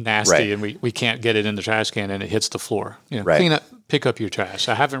nasty and we can't get it in the trash can and it hits the floor. Clean up, pick up your trash.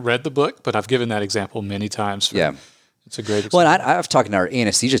 I haven't read the book, but I've given that example many times It's a great Well, experience. and I've talked to our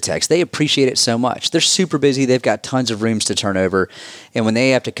anesthesia techs. They appreciate it so much. They're super busy. They've got tons of rooms to turn over. And when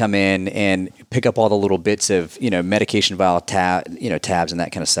they have to come in and pick up all the little bits of, medication vial tabs and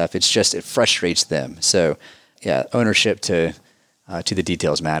that kind of stuff, it frustrates them. So, yeah, ownership to the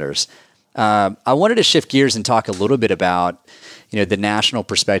details matters. I wanted to shift gears and talk a little bit about, the national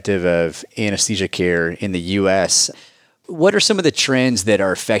perspective of anesthesia care in the U.S. What are some of the trends that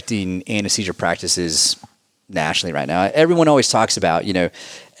are affecting anesthesia practices nationally right now? Everyone always talks about,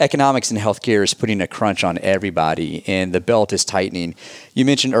 economics in healthcare is putting a crunch on everybody and the belt is tightening. You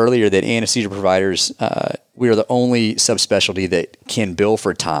mentioned earlier that anesthesia providers, we are the only subspecialty that can bill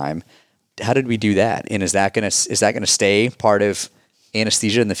for time. How did we do that? And is that going to stay part of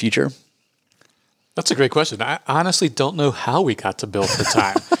anesthesia in the future? That's a great question. I honestly don't know how we got to bill for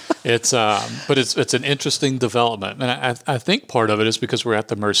time. But it's an interesting development, and I think part of it is because we're at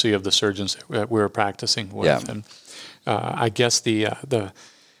the mercy of the surgeons that we're practicing with, and I guess the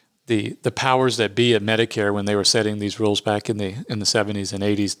powers that be at Medicare, when they were setting these rules back in the 70s and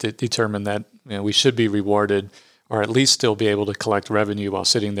 80s, determined that we should be rewarded, or at least still be able to collect revenue while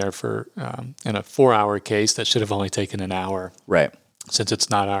sitting there for in a 4-hour case that should have only taken an hour, right? Since it's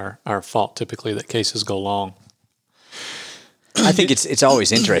not our fault typically that cases go long. I think it's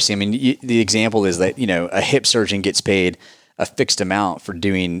always interesting. I mean, the example is that, a hip surgeon gets paid a fixed amount for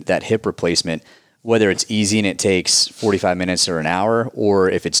doing that hip replacement, whether it's easy and it takes 45 minutes or an hour, or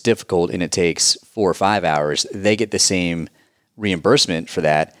if it's difficult and it takes 4 or 5 hours, they get the same reimbursement for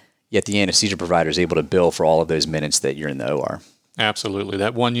that, yet the anesthesia provider is able to bill for all of those minutes that you're in the OR. Absolutely.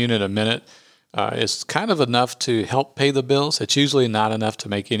 That 1 unit a minute is kind of enough to help pay the bills. It's usually not enough to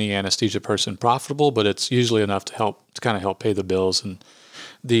make any anesthesia person profitable, but it's usually enough to kind of help pay the bills. And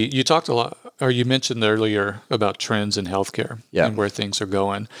you talked a lot, or you mentioned earlier about trends in healthcare and where things are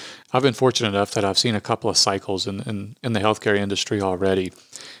going. I've been fortunate enough that I've seen a couple of cycles in the healthcare industry already,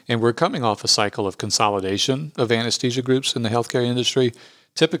 and we're coming off a cycle of consolidation of anesthesia groups in the healthcare industry.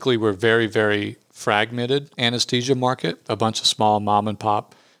 Typically, we're very, very fragmented anesthesia market, a bunch of small mom and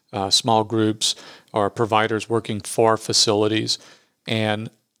pop small groups or providers working for facilities. And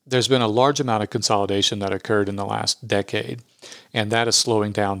there's been a large amount of consolidation that occurred in the last decade, and that is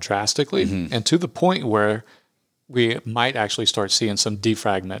slowing down drastically, and to the point where we might actually start seeing some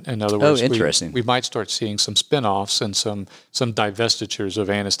defragment. In other words, we might start seeing some spinoffs and some divestitures of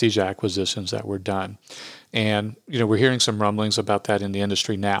anesthesia acquisitions that were done. And, we're hearing some rumblings about that in the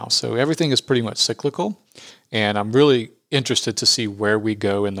industry now. So everything is pretty much cyclical, and I'm really interested to see where we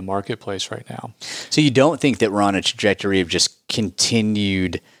go in the marketplace right now. So you don't think that we're on a trajectory of just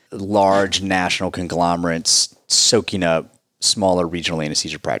continued large national conglomerates soaking up smaller regional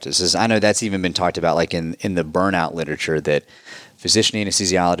anesthesia practices? I know that's even been talked about, like in the burnout literature, that physician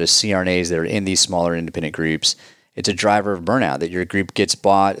anesthesiologists, CRNAs that are in these smaller independent groups, it's a driver of burnout, that your group gets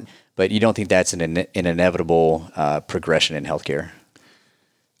bought, but you don't think that's an inevitable progression in healthcare?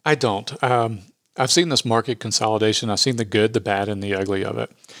 I don't. I've seen this market consolidation. I've seen the good, the bad, and the ugly of it.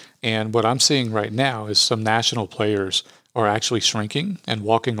 And what I'm seeing right now is some national players are actually shrinking and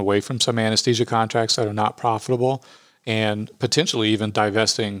walking away from some anesthesia contracts that are not profitable, and potentially even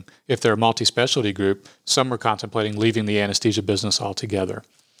divesting. If they're a multi-specialty group, some are contemplating leaving the anesthesia business altogether.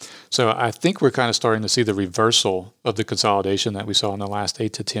 So I think we're kind of starting to see the reversal of the consolidation that we saw in the last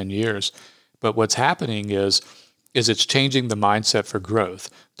 8 to 10 years. But what's happening is it's changing the mindset for growth.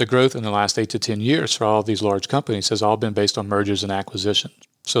 The growth in the last 8 to 10 years for all of these large companies has all been based on mergers and acquisitions.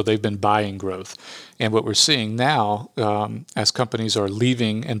 So they've been buying growth. And what we're seeing now, as companies are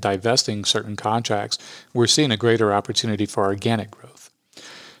leaving and divesting certain contracts, we're seeing a greater opportunity for organic growth.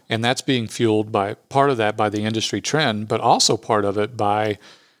 And that's being fueled by part of that by the industry trend, but also part of it by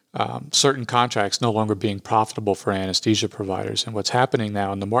certain contracts no longer being profitable for anesthesia providers. And what's happening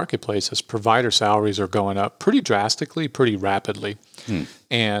now in the marketplace is provider salaries are going up pretty drastically, pretty rapidly.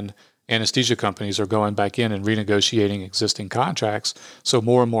 And anesthesia companies are going back in and renegotiating existing contracts. So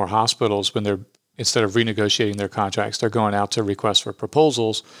more and more hospitals, instead of renegotiating their contracts, they're going out to request for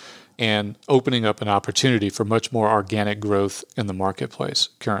proposals and opening up an opportunity for much more organic growth in the marketplace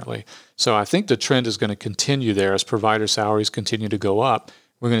currently. So I think the trend is going to continue there as provider salaries continue to go up.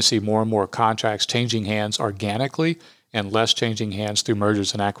 We're going to see more and more contracts changing hands organically and less changing hands through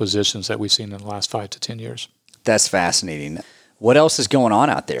mergers and acquisitions that we've seen in the last 5 to 10 years. That's fascinating. What else is going on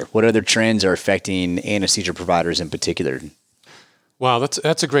out there? What other trends are affecting anesthesia providers in particular? Wow,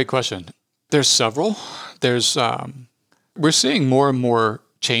 that's a great question. There's several. We're seeing more and more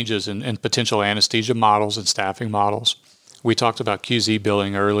changes in potential anesthesia models and staffing models. We talked about QZ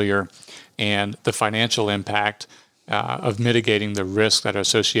billing earlier and the financial impact of mitigating the risks that are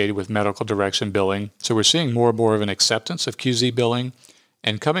associated with medical direction billing. So we're seeing more and more of an acceptance of QZ billing.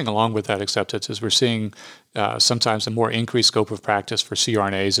 And coming along with that acceptance is we're seeing sometimes a more increased scope of practice for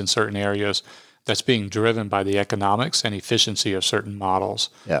CRNAs in certain areas that's being driven by the economics and efficiency of certain models.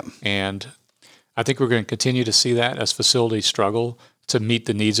 Yeah. And I think we're going to continue to see that as facilities struggle to meet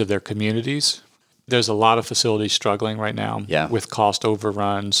the needs of their communities. There's a lot of facilities struggling right now with cost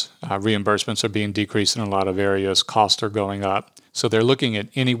overruns. Reimbursements are being decreased in a lot of areas. Costs are going up. So they're looking at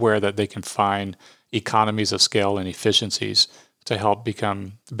anywhere that they can find economies of scale and efficiencies to help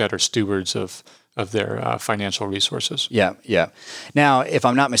become better stewards of their financial resources. Yeah, yeah. Now, if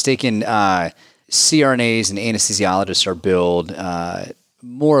I'm not mistaken, CRNAs and anesthesiologists are billed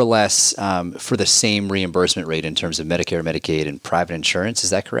more or less for the same reimbursement rate in terms of Medicare, Medicaid, and private insurance.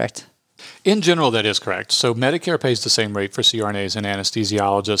 Is that correct? In general, that is correct. So Medicare pays the same rate for CRNAs and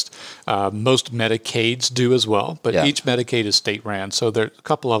anesthesiologists. Most Medicaids do as well, but each Medicaid is state-ran. So a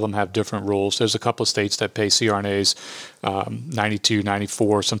couple of them have different rules. There's a couple of states that pay CRNAs 92,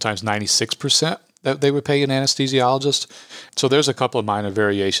 94, sometimes 96% that they would pay an anesthesiologist. So there's a couple of minor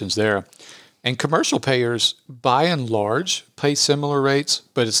variations there. And commercial payers, by and large, pay similar rates,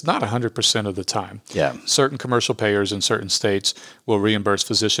 but it's not 100% of the time. Yeah. Certain commercial payers in certain states will reimburse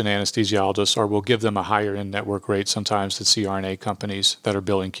physician anesthesiologists or will give them a higher in-network rate sometimes than CRNA companies that are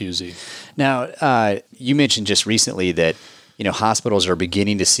billing QZ. Now, you mentioned just recently that hospitals are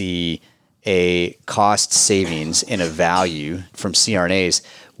beginning to see a cost savings and a value from CRNAs.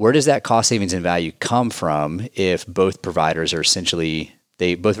 Where does that cost savings and value come from if both providers are essentially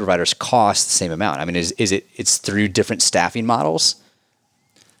both providers cost the same amount? I mean, it's through different staffing models?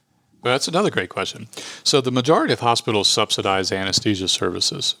 Well, that's another great question. So the majority of hospitals subsidize anesthesia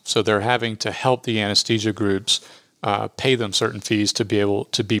services. So they're having to help the anesthesia groups pay them certain fees to be able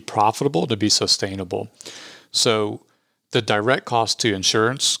to be profitable, to be sustainable. So the direct cost to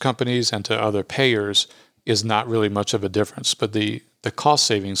insurance companies and to other payers is not really much of a difference, but the cost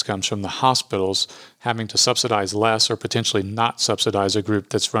savings comes from the hospitals having to subsidize less or potentially not subsidize a group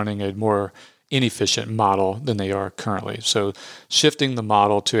that's running a more inefficient model than they are currently. So shifting the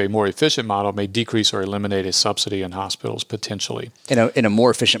model to a more efficient model may decrease or eliminate a subsidy in hospitals potentially. In a more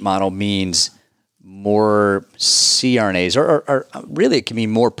efficient model means more CRNAs, or really it can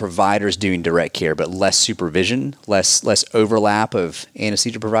mean more providers doing direct care, but less supervision, less overlap of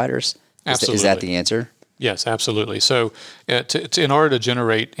anesthesia providers? Absolutely. Is that the answer? Yes, absolutely. So in order to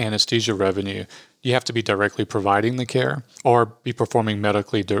generate anesthesia revenue, you have to be directly providing the care or be performing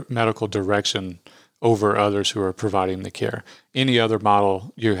medical direction over others who are providing the care. Any other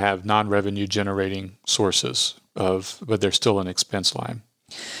model, you have non-revenue generating sources but there's still an expense line.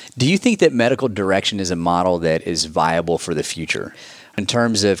 Do you think that medical direction is a model that is viable for the future? In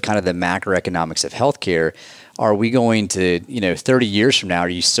terms of kind of the macroeconomics of healthcare, are we going to, 30 years from now, are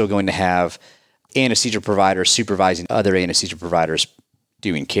you still going to have anesthesia providers supervising other anesthesia providers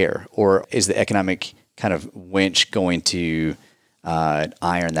doing care? Or is the economic kind of winch going to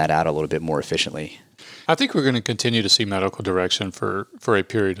iron that out a little bit more efficiently? I think we're going to continue to see medical direction for a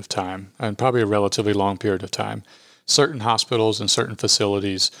period of time, and probably a relatively long period of time. Certain hospitals and certain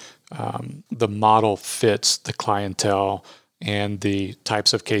facilities, the model fits the clientele and the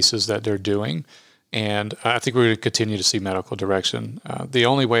types of cases that they're doing. And I think we're going to continue to see medical direction. The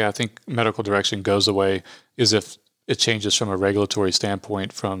only way I think medical direction goes away is if it changes from a regulatory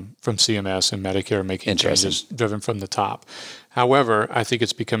standpoint from CMS and Medicare making changes driven from the top. However, I think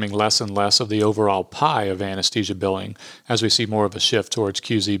it's becoming less and less of the overall pie of anesthesia billing as we see more of a shift towards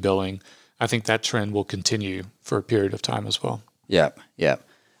QZ billing. I think that trend will continue for a period of time as well. Yeah.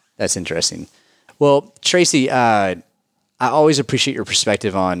 That's interesting. Well, Tracy, I always appreciate your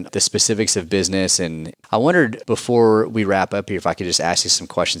perspective on the specifics of business. And I wondered before we wrap up here, if I could just ask you some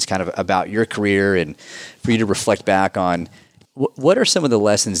questions kind of about your career and for you to reflect back on what are some of the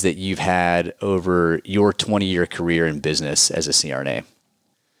lessons that you've had over your 20-year career in business as a CRNA?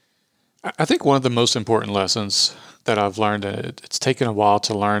 I think one of the most important lessons that I've learned, and it's taken a while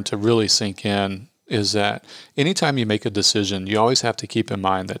to learn to really sink in, is that anytime you make a decision, you always have to keep in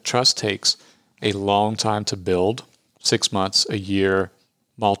mind that trust takes a long time to build. 6 months, a year,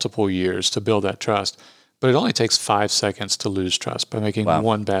 multiple years to build that trust. But it only takes 5 seconds to lose trust by making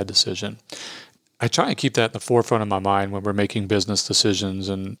one bad decision. I try and keep that in the forefront of my mind when we're making business decisions.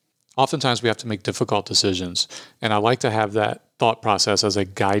 And oftentimes we have to make difficult decisions. And I like to have that thought process as a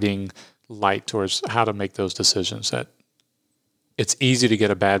guiding light towards how to make those decisions. That it's easy to get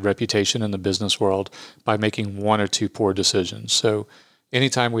a bad reputation in the business world by making one or two poor decisions. So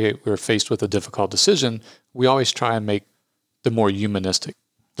anytime we're faced with a difficult decision, we always try and make the more humanistic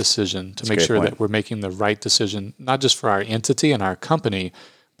decision to That's a make great sure point. that we're making the right decision, not just for our entity and our company,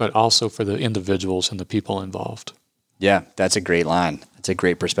 but also for the individuals and the people involved. Yeah, that's a great line. That's a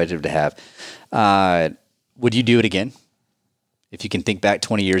great perspective to have. Would you do it again? If you can think back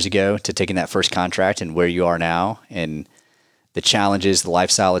 20 years ago to taking that first contract and where you are now and the challenges, the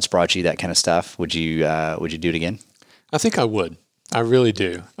lifestyle it's brought you, that kind of stuff, would you do it again? I think I would. I really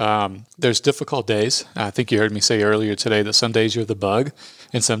do. There's difficult days. I think you heard me say earlier today that some days you're the bug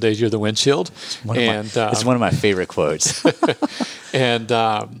and some days you're the windshield. It's one of my favorite quotes. And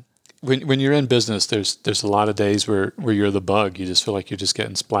when you're in business, there's a lot of days where you're the bug. You just feel like you're just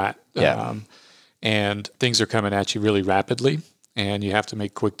getting splat. Yeah. And things are coming at you really rapidly, and you have to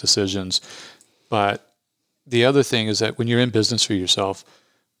make quick decisions. But the other thing is that when you're in business for yourself,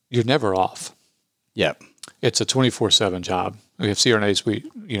 you're never off. Yep. It's a 24/7 job. We have CRNAs.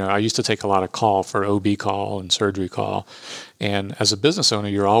 I used to take a lot of call for OB call and surgery call, and as a business owner,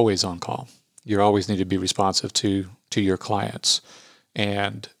 you're always on call. You always need to be responsive to your clients,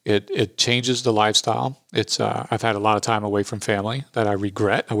 and it changes the lifestyle. I've had a lot of time away from family that I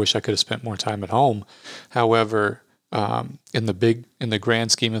regret. I wish I could have spent more time at home. However, in the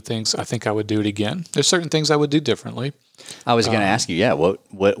grand scheme of things, I think I would do it again. There's certain things I would do differently. I was going to ask you,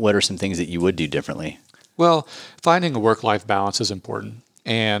 what are some things that you would do differently? Well, finding a work-life balance is important,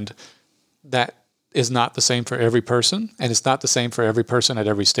 and that is not the same for every person, and it's not the same for every person at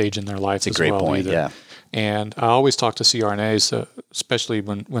every stage in their life. It's a great point, either. yeah. And I always talk to CRNAs, especially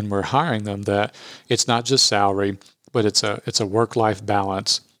when we're hiring them, that it's not just salary, but it's a work-life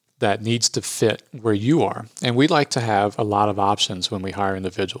balance that needs to fit where you are. And we like to have a lot of options when we hire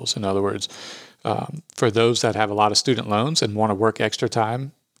individuals. In other words, for those that have a lot of student loans and want to work extra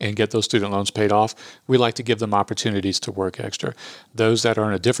time and get those student loans paid off, we like to give them opportunities to work extra. Those that are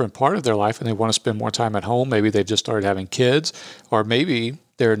in a different part of their life and they want to spend more time at home, maybe they've just started having kids, or maybe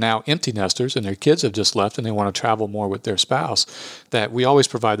they're now empty nesters and their kids have just left and they want to travel more with their spouse, that we always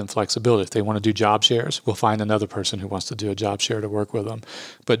provide them flexibility. If they want to do job shares, we'll find another person who wants to do a job share to work with them.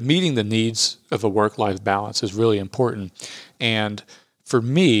 But meeting the needs of a work-life balance is really important. And for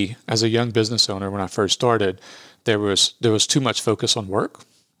me, as a young business owner, when I first started, there was too much focus on work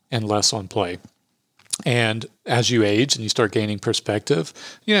and less on play. And as you age and you start gaining perspective,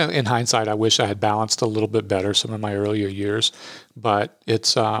 in hindsight, I wish I had balanced a little bit better some of my earlier years, but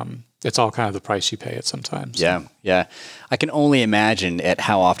it's all kind of the price you pay it sometimes. Yeah. I can only imagine at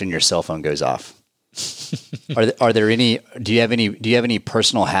how often your cell phone goes off. Are there any, do you have any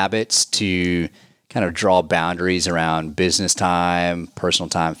personal habits to kind of draw boundaries around business time, personal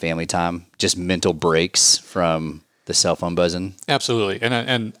time, family time, just mental breaks from the cell phone buzzing? Absolutely.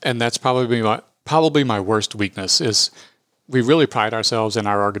 And that's probably my worst weakness is we really pride ourselves in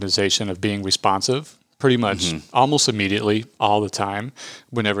our organization of being responsive pretty much almost immediately all the time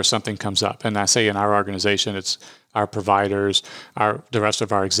whenever something comes up. And I say in our organization, it's our providers, the rest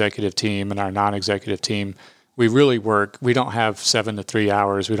of our executive team and our non-executive team. We really work. We don't have 7 to 3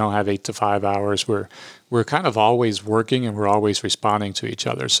 hours. We don't have 8 to 5 hours. We're kind of always working and we're always responding to each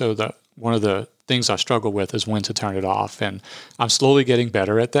other. So one of the things I struggle with is when to turn it off. And I'm slowly getting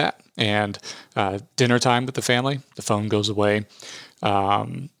better at that. And dinner time with the family, the phone goes away.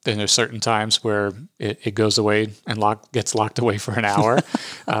 Then there's certain times where it goes away and gets locked away for an hour.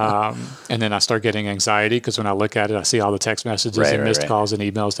 And then I start getting anxiety because when I look at it, I see all the text messages and missed calls and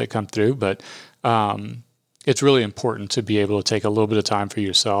emails that come through. But it's really important to be able to take a little bit of time for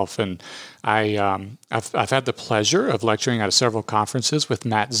yourself. And I've had the pleasure of lecturing at several conferences with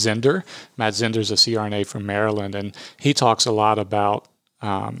Matt Zender. Matt Zender's a CRNA from Maryland, and he talks a lot about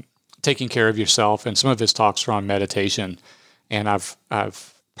taking care of yourself. And some of his talks are on meditation. And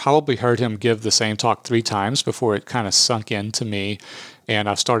I've probably heard him give the same talk 3 times before it kind of sunk into me. And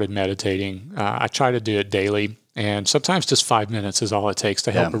I've started meditating. I try to do it daily. And sometimes just 5 minutes is all it takes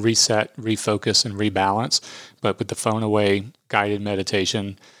to help reset, refocus, and rebalance. But with the phone away, guided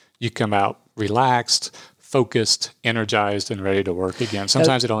meditation, you come out relaxed, focused, energized, and ready to work again.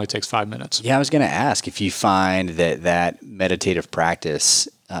 Sometimes it only takes 5 minutes. Yeah, I was going to ask if you find that meditative practice,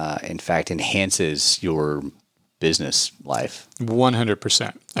 in fact, enhances your business life.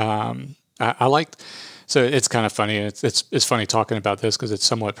 100%. I like. So it's kind of funny. It's funny talking about this because it's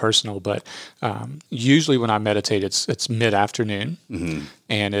somewhat personal. But usually when I meditate, it's mid-afternoon,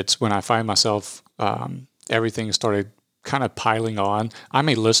 and it's when I find myself everything started kind of piling on. I'm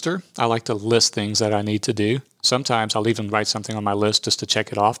a lister. I like to list things that I need to do. Sometimes I'll even write something on my list just to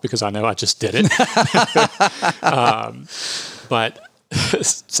check it off because I know I just did it. But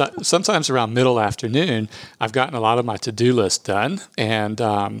sometimes around middle afternoon, I've gotten a lot of my to-do list done,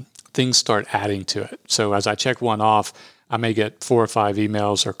 and things start adding to it. So as I check one off, I may get 4 or 5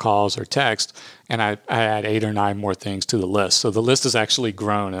 emails or calls or text, and I add 8 or 9 more things to the list. So the list has actually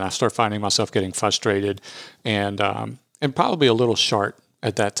grown, and I start finding myself getting frustrated and probably a little short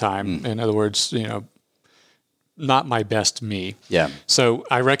at that time. In other words, not my best me. Yeah. So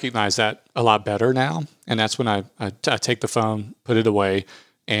I recognize that a lot better now, and that's when I take the phone, put it away,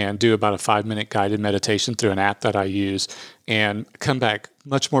 and do about a 5-minute guided meditation through an app that I use, and come back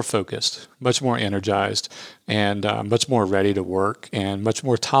much more focused, much more energized, and much more ready to work, and much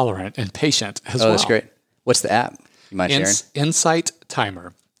more tolerant and patient as well. Oh, that's great. What's the app? You mind sharing? Insight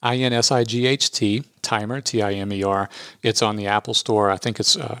Timer. INSIGHT, Timer, Timer. It's on the Apple Store. I think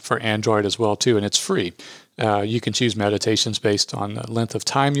it's for Android as well, too, and it's free. You can choose meditations based on the length of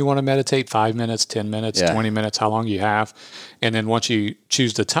time you want to meditate, 5 minutes, 10 minutes, 20 minutes, how long you have. And then once you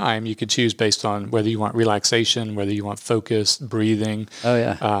choose the time, you can choose based on whether you want relaxation, whether you want focus, breathing. Oh,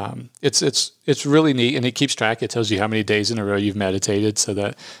 yeah. It's really neat, and it keeps track. It tells you how many days in a row you've meditated so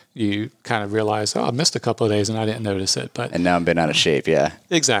that you kind of realize, I missed a couple of days and I didn't notice it. And now I'm been out of shape, yeah.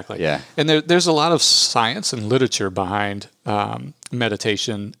 Exactly. Yeah. And there's a lot of science and literature behind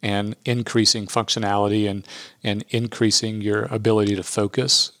meditation and increasing functionality and increasing your ability to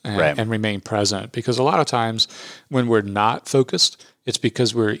focus and remain present. Because a lot of times when we're not focused, it's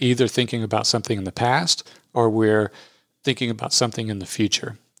because we're either thinking about something in the past or we're thinking about something in the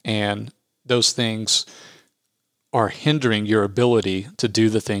future. And those things are hindering your ability to do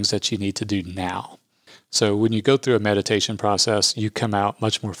the things that you need to do now. So when you go through a meditation process, you come out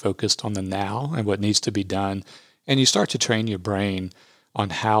much more focused on the now and what needs to be done. And you start to train your brain on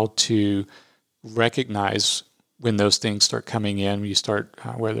how to recognize when those things start coming in. You start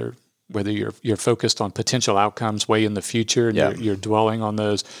whether you're focused on potential outcomes way in the future and you're dwelling on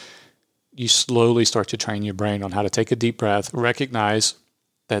those. You slowly start to train your brain on how to take a deep breath, recognize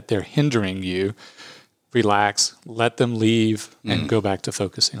that they're hindering you, relax, let them leave, and go back to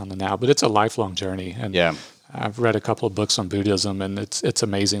focusing on the now. But it's a lifelong journey. And I've read a couple of books on Buddhism, and it's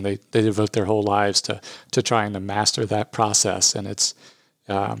amazing. They devote their whole lives to trying to master that process. And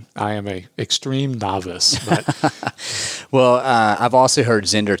I am a extreme novice. But Well, I've also heard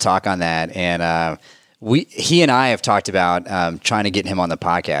Zinder talk on that, and he and I have talked about trying to get him on the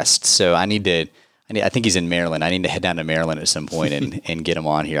podcast. So I think he's in Maryland. I need to head down to Maryland at some point and get him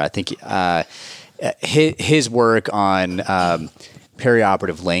on here. I think his work on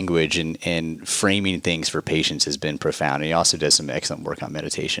perioperative language and framing things for patients has been profound. And he also does some excellent work on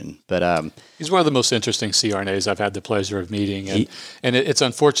meditation. But he's one of the most interesting CRNAs I've had the pleasure of meeting. And it's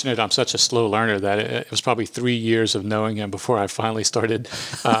unfortunate I'm such a slow learner that it was probably 3 years of knowing him before I finally started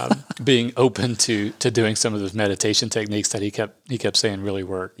being open to doing some of those meditation techniques that he kept saying really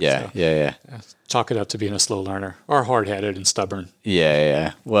work. Yeah. Chalk it up to being a slow learner or hard-headed and stubborn.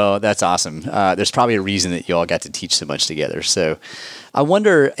 Yeah. Well, that's awesome. There's probably a reason that you all got to teach so much together. So I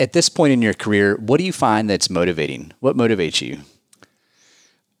wonder, at this point in your career, what do you find that's motivating? What motivates you?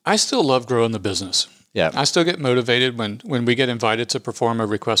 I still love growing the business. Yeah. I still get motivated when we get invited to perform a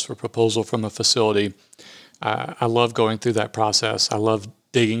request for proposal from a facility. I love going through that process. I love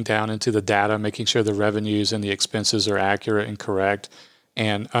digging down into the data, making sure the revenues and the expenses are accurate and correct,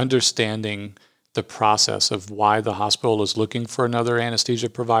 and understanding the process of why the hospital is looking for another anesthesia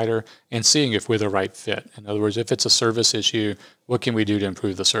provider and seeing if we're the right fit. In other words, if it's a service issue, what can we do to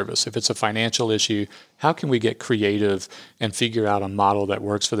improve the service? If it's a financial issue, how can we get creative and figure out a model that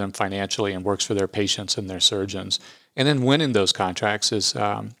works for them financially and works for their patients and their surgeons? And then winning those contracts is,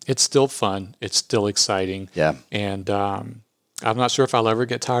 it's still fun. It's still exciting. Yeah. And I'm not sure if I'll ever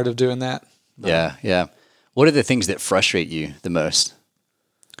get tired of doing that. Yeah. What are the things that frustrate you the most?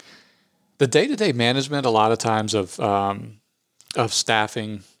 The day-to-day management, a lot of times of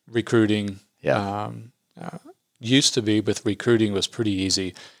staffing, recruiting, used to be with recruiting was pretty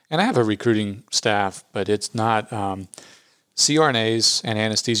easy. And I have a recruiting staff, but it's not CRNAs and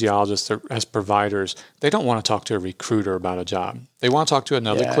anesthesiologists as providers. They don't want to talk to a recruiter about a job. They want to talk to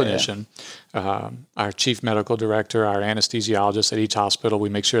another clinician. Our chief medical director, our anesthesiologist at each hospital, we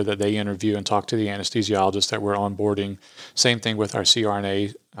make sure that they interview and talk to the anesthesiologist that we're onboarding. Same thing with our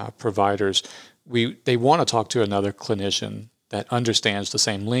CRNA providers. They want to talk to another clinician that understands the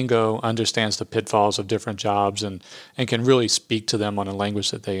same lingo, understands the pitfalls of different jobs, and can really speak to them on a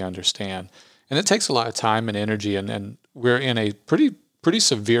language that they understand. And it takes a lot of time and energy, and we're in a pretty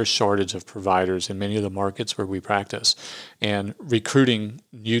severe shortage of providers in many of the markets where we practice. And recruiting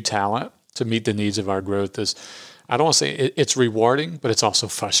new talent to meet the needs of our growth is, I don't want to say it's rewarding, but it's also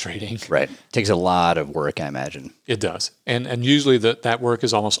frustrating. Right. It takes a lot of work, I imagine. It does. And usually that work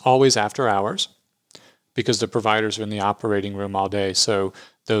is almost always after hours because the providers are in the operating room all day. So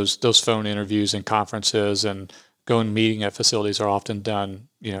those phone interviews and conferences and going meeting at facilities are often done,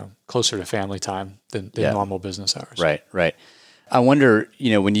 closer to family time than normal business hours. Right. I wonder,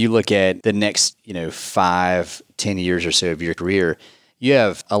 when you look at the next, 5, 10 years or so of your career, you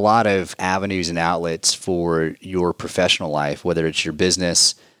have a lot of avenues and outlets for your professional life, whether it's your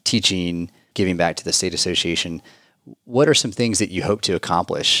business, teaching, giving back to the state association. What are some things that you hope to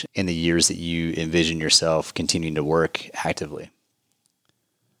accomplish in the years that you envision yourself continuing to work actively?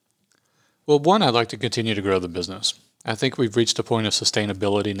 Well, one, I'd like to continue to grow the business. I think we've reached a point of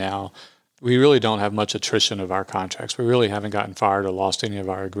sustainability now. We really don't have much attrition of our contracts. We really haven't gotten fired or lost any of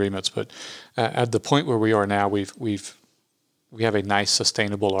our agreements. But at the point where we are now, we have a nice,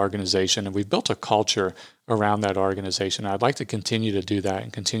 sustainable organization, and we've built a culture around that organization. I'd like to continue to do that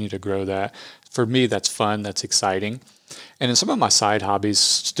and continue to grow that. For me, that's fun, that's exciting. And then some of my side hobbies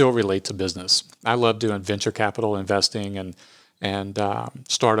still relate to business. I love doing venture capital investing and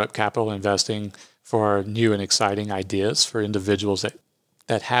startup capital investing for new and exciting ideas for individuals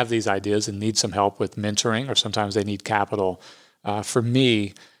that have these ideas and need some help with mentoring, or sometimes they need capital. For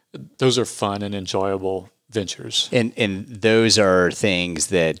me, those are fun and enjoyable ventures. And those are things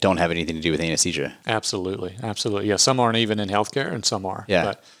that don't have anything to do with anesthesia. Absolutely. Yeah, some aren't even in healthcare, and some are. Yeah,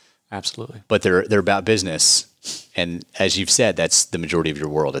 but absolutely. But they're about business, and as you've said, that's the majority of your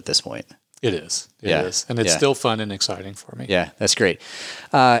world at this point. It is. It is, and it's still fun and exciting for me. Yeah, that's great.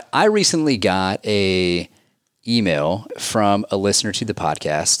 I recently got a email from a listener to the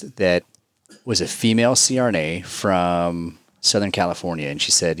podcast that was a female CRNA from Southern California. And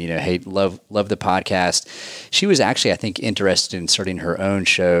she said, hey, love the podcast. She was actually, I think, interested in starting her own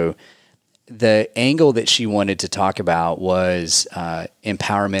show. The angle that she wanted to talk about was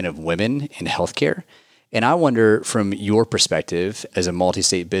empowerment of women in healthcare. And I wonder, from your perspective as a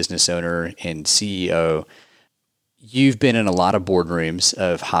multi-state business owner and CEO, you've been in a lot of boardrooms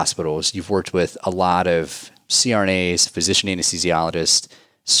of hospitals. You've worked with a lot of CRNAs, physician anesthesiologists,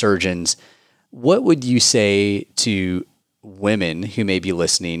 surgeons. What would you say to women who may be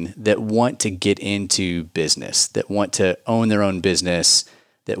listening that want to get into business, that want to own their own business,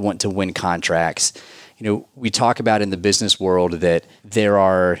 that want to win contracts? We talk about in the business world that there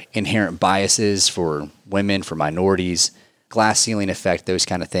are inherent biases for women, for minorities, glass ceiling effect, those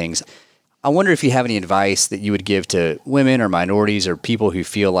kind of things. I wonder if you have any advice that you would give to women or minorities or people who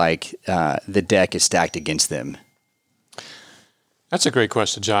feel like the deck is stacked against them. That's a great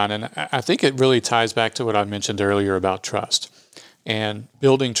question, John. And I think it really ties back to what I mentioned earlier about trust and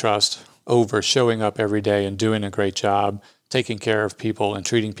building trust over showing up every day and doing a great job, taking care of people and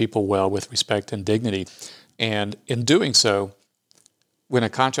treating people well with respect and dignity. And in doing so, when a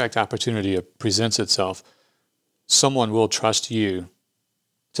contract opportunity presents itself, someone will trust you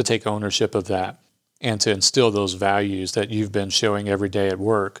to take ownership of that and to instill those values that you've been showing every day at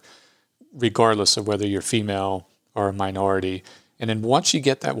work, regardless of whether you're female or a minority. And then once you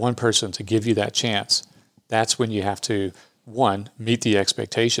get that one person to give you that chance, that's when you have to, 1, meet the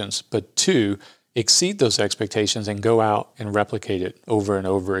expectations, but 2, exceed those expectations and go out and replicate it over and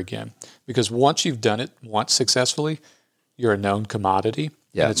over again. Because once you've done it once successfully, you're a known commodity,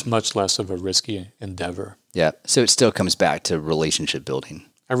 and it's much less of a risky endeavor. Yeah. So it still comes back to relationship building.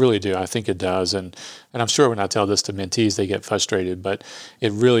 I really do. I think it does. And I'm sure when I tell this to mentees, they get frustrated, but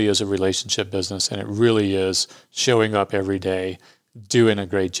it really is a relationship business, and it really is showing up every day, doing a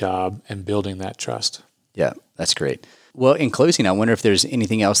great job, and building that trust. Yeah, that's great. Well, in closing, I wonder if there's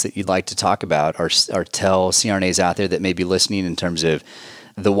anything else that you'd like to talk about or tell CRNAs out there that may be listening in terms of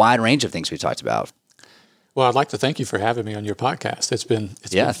the wide range of things we talked about. Well, I'd like to thank you for having me on your podcast. It's been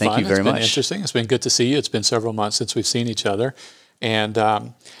fun. Thank you very much. It's been interesting. It's been good to see you. It's been several months since we've seen each other. And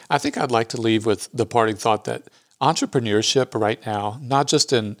I think I'd like to leave with the parting thought that entrepreneurship right now, not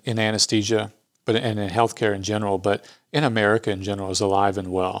just in anesthesia, but in healthcare in general, but in America in general, is alive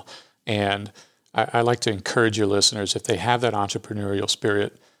and well. And I like to encourage your listeners, if they have that entrepreneurial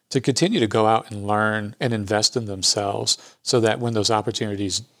spirit, to continue to go out and learn and invest in themselves so that when those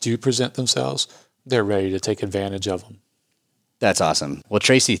opportunities do present themselves, they're ready to take advantage of them. That's awesome. Well,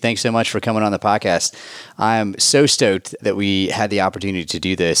 Tracy, thanks so much for coming on the podcast. I'm so stoked that we had the opportunity to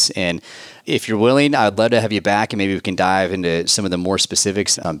do this. And if you're willing, I'd love to have you back and maybe we can dive into some of the more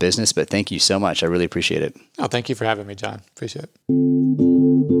specifics on business. But thank you so much. I really appreciate it. Oh, thank you for having me, John. Appreciate it.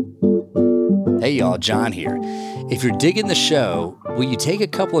 Hey, y'all, John here. If you're digging the show, will you take a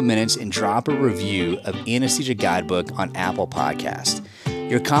couple of minutes and drop a review of Anesthesia Guidebook on Apple Podcast?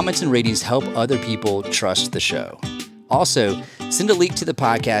 Your comments and ratings help other people trust the show. Also, send a link to the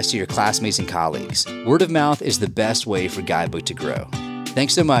podcast to your classmates and colleagues. Word of mouth is the best way for Guidebook to grow.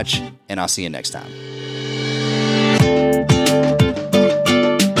 Thanks so much, and I'll see you next time.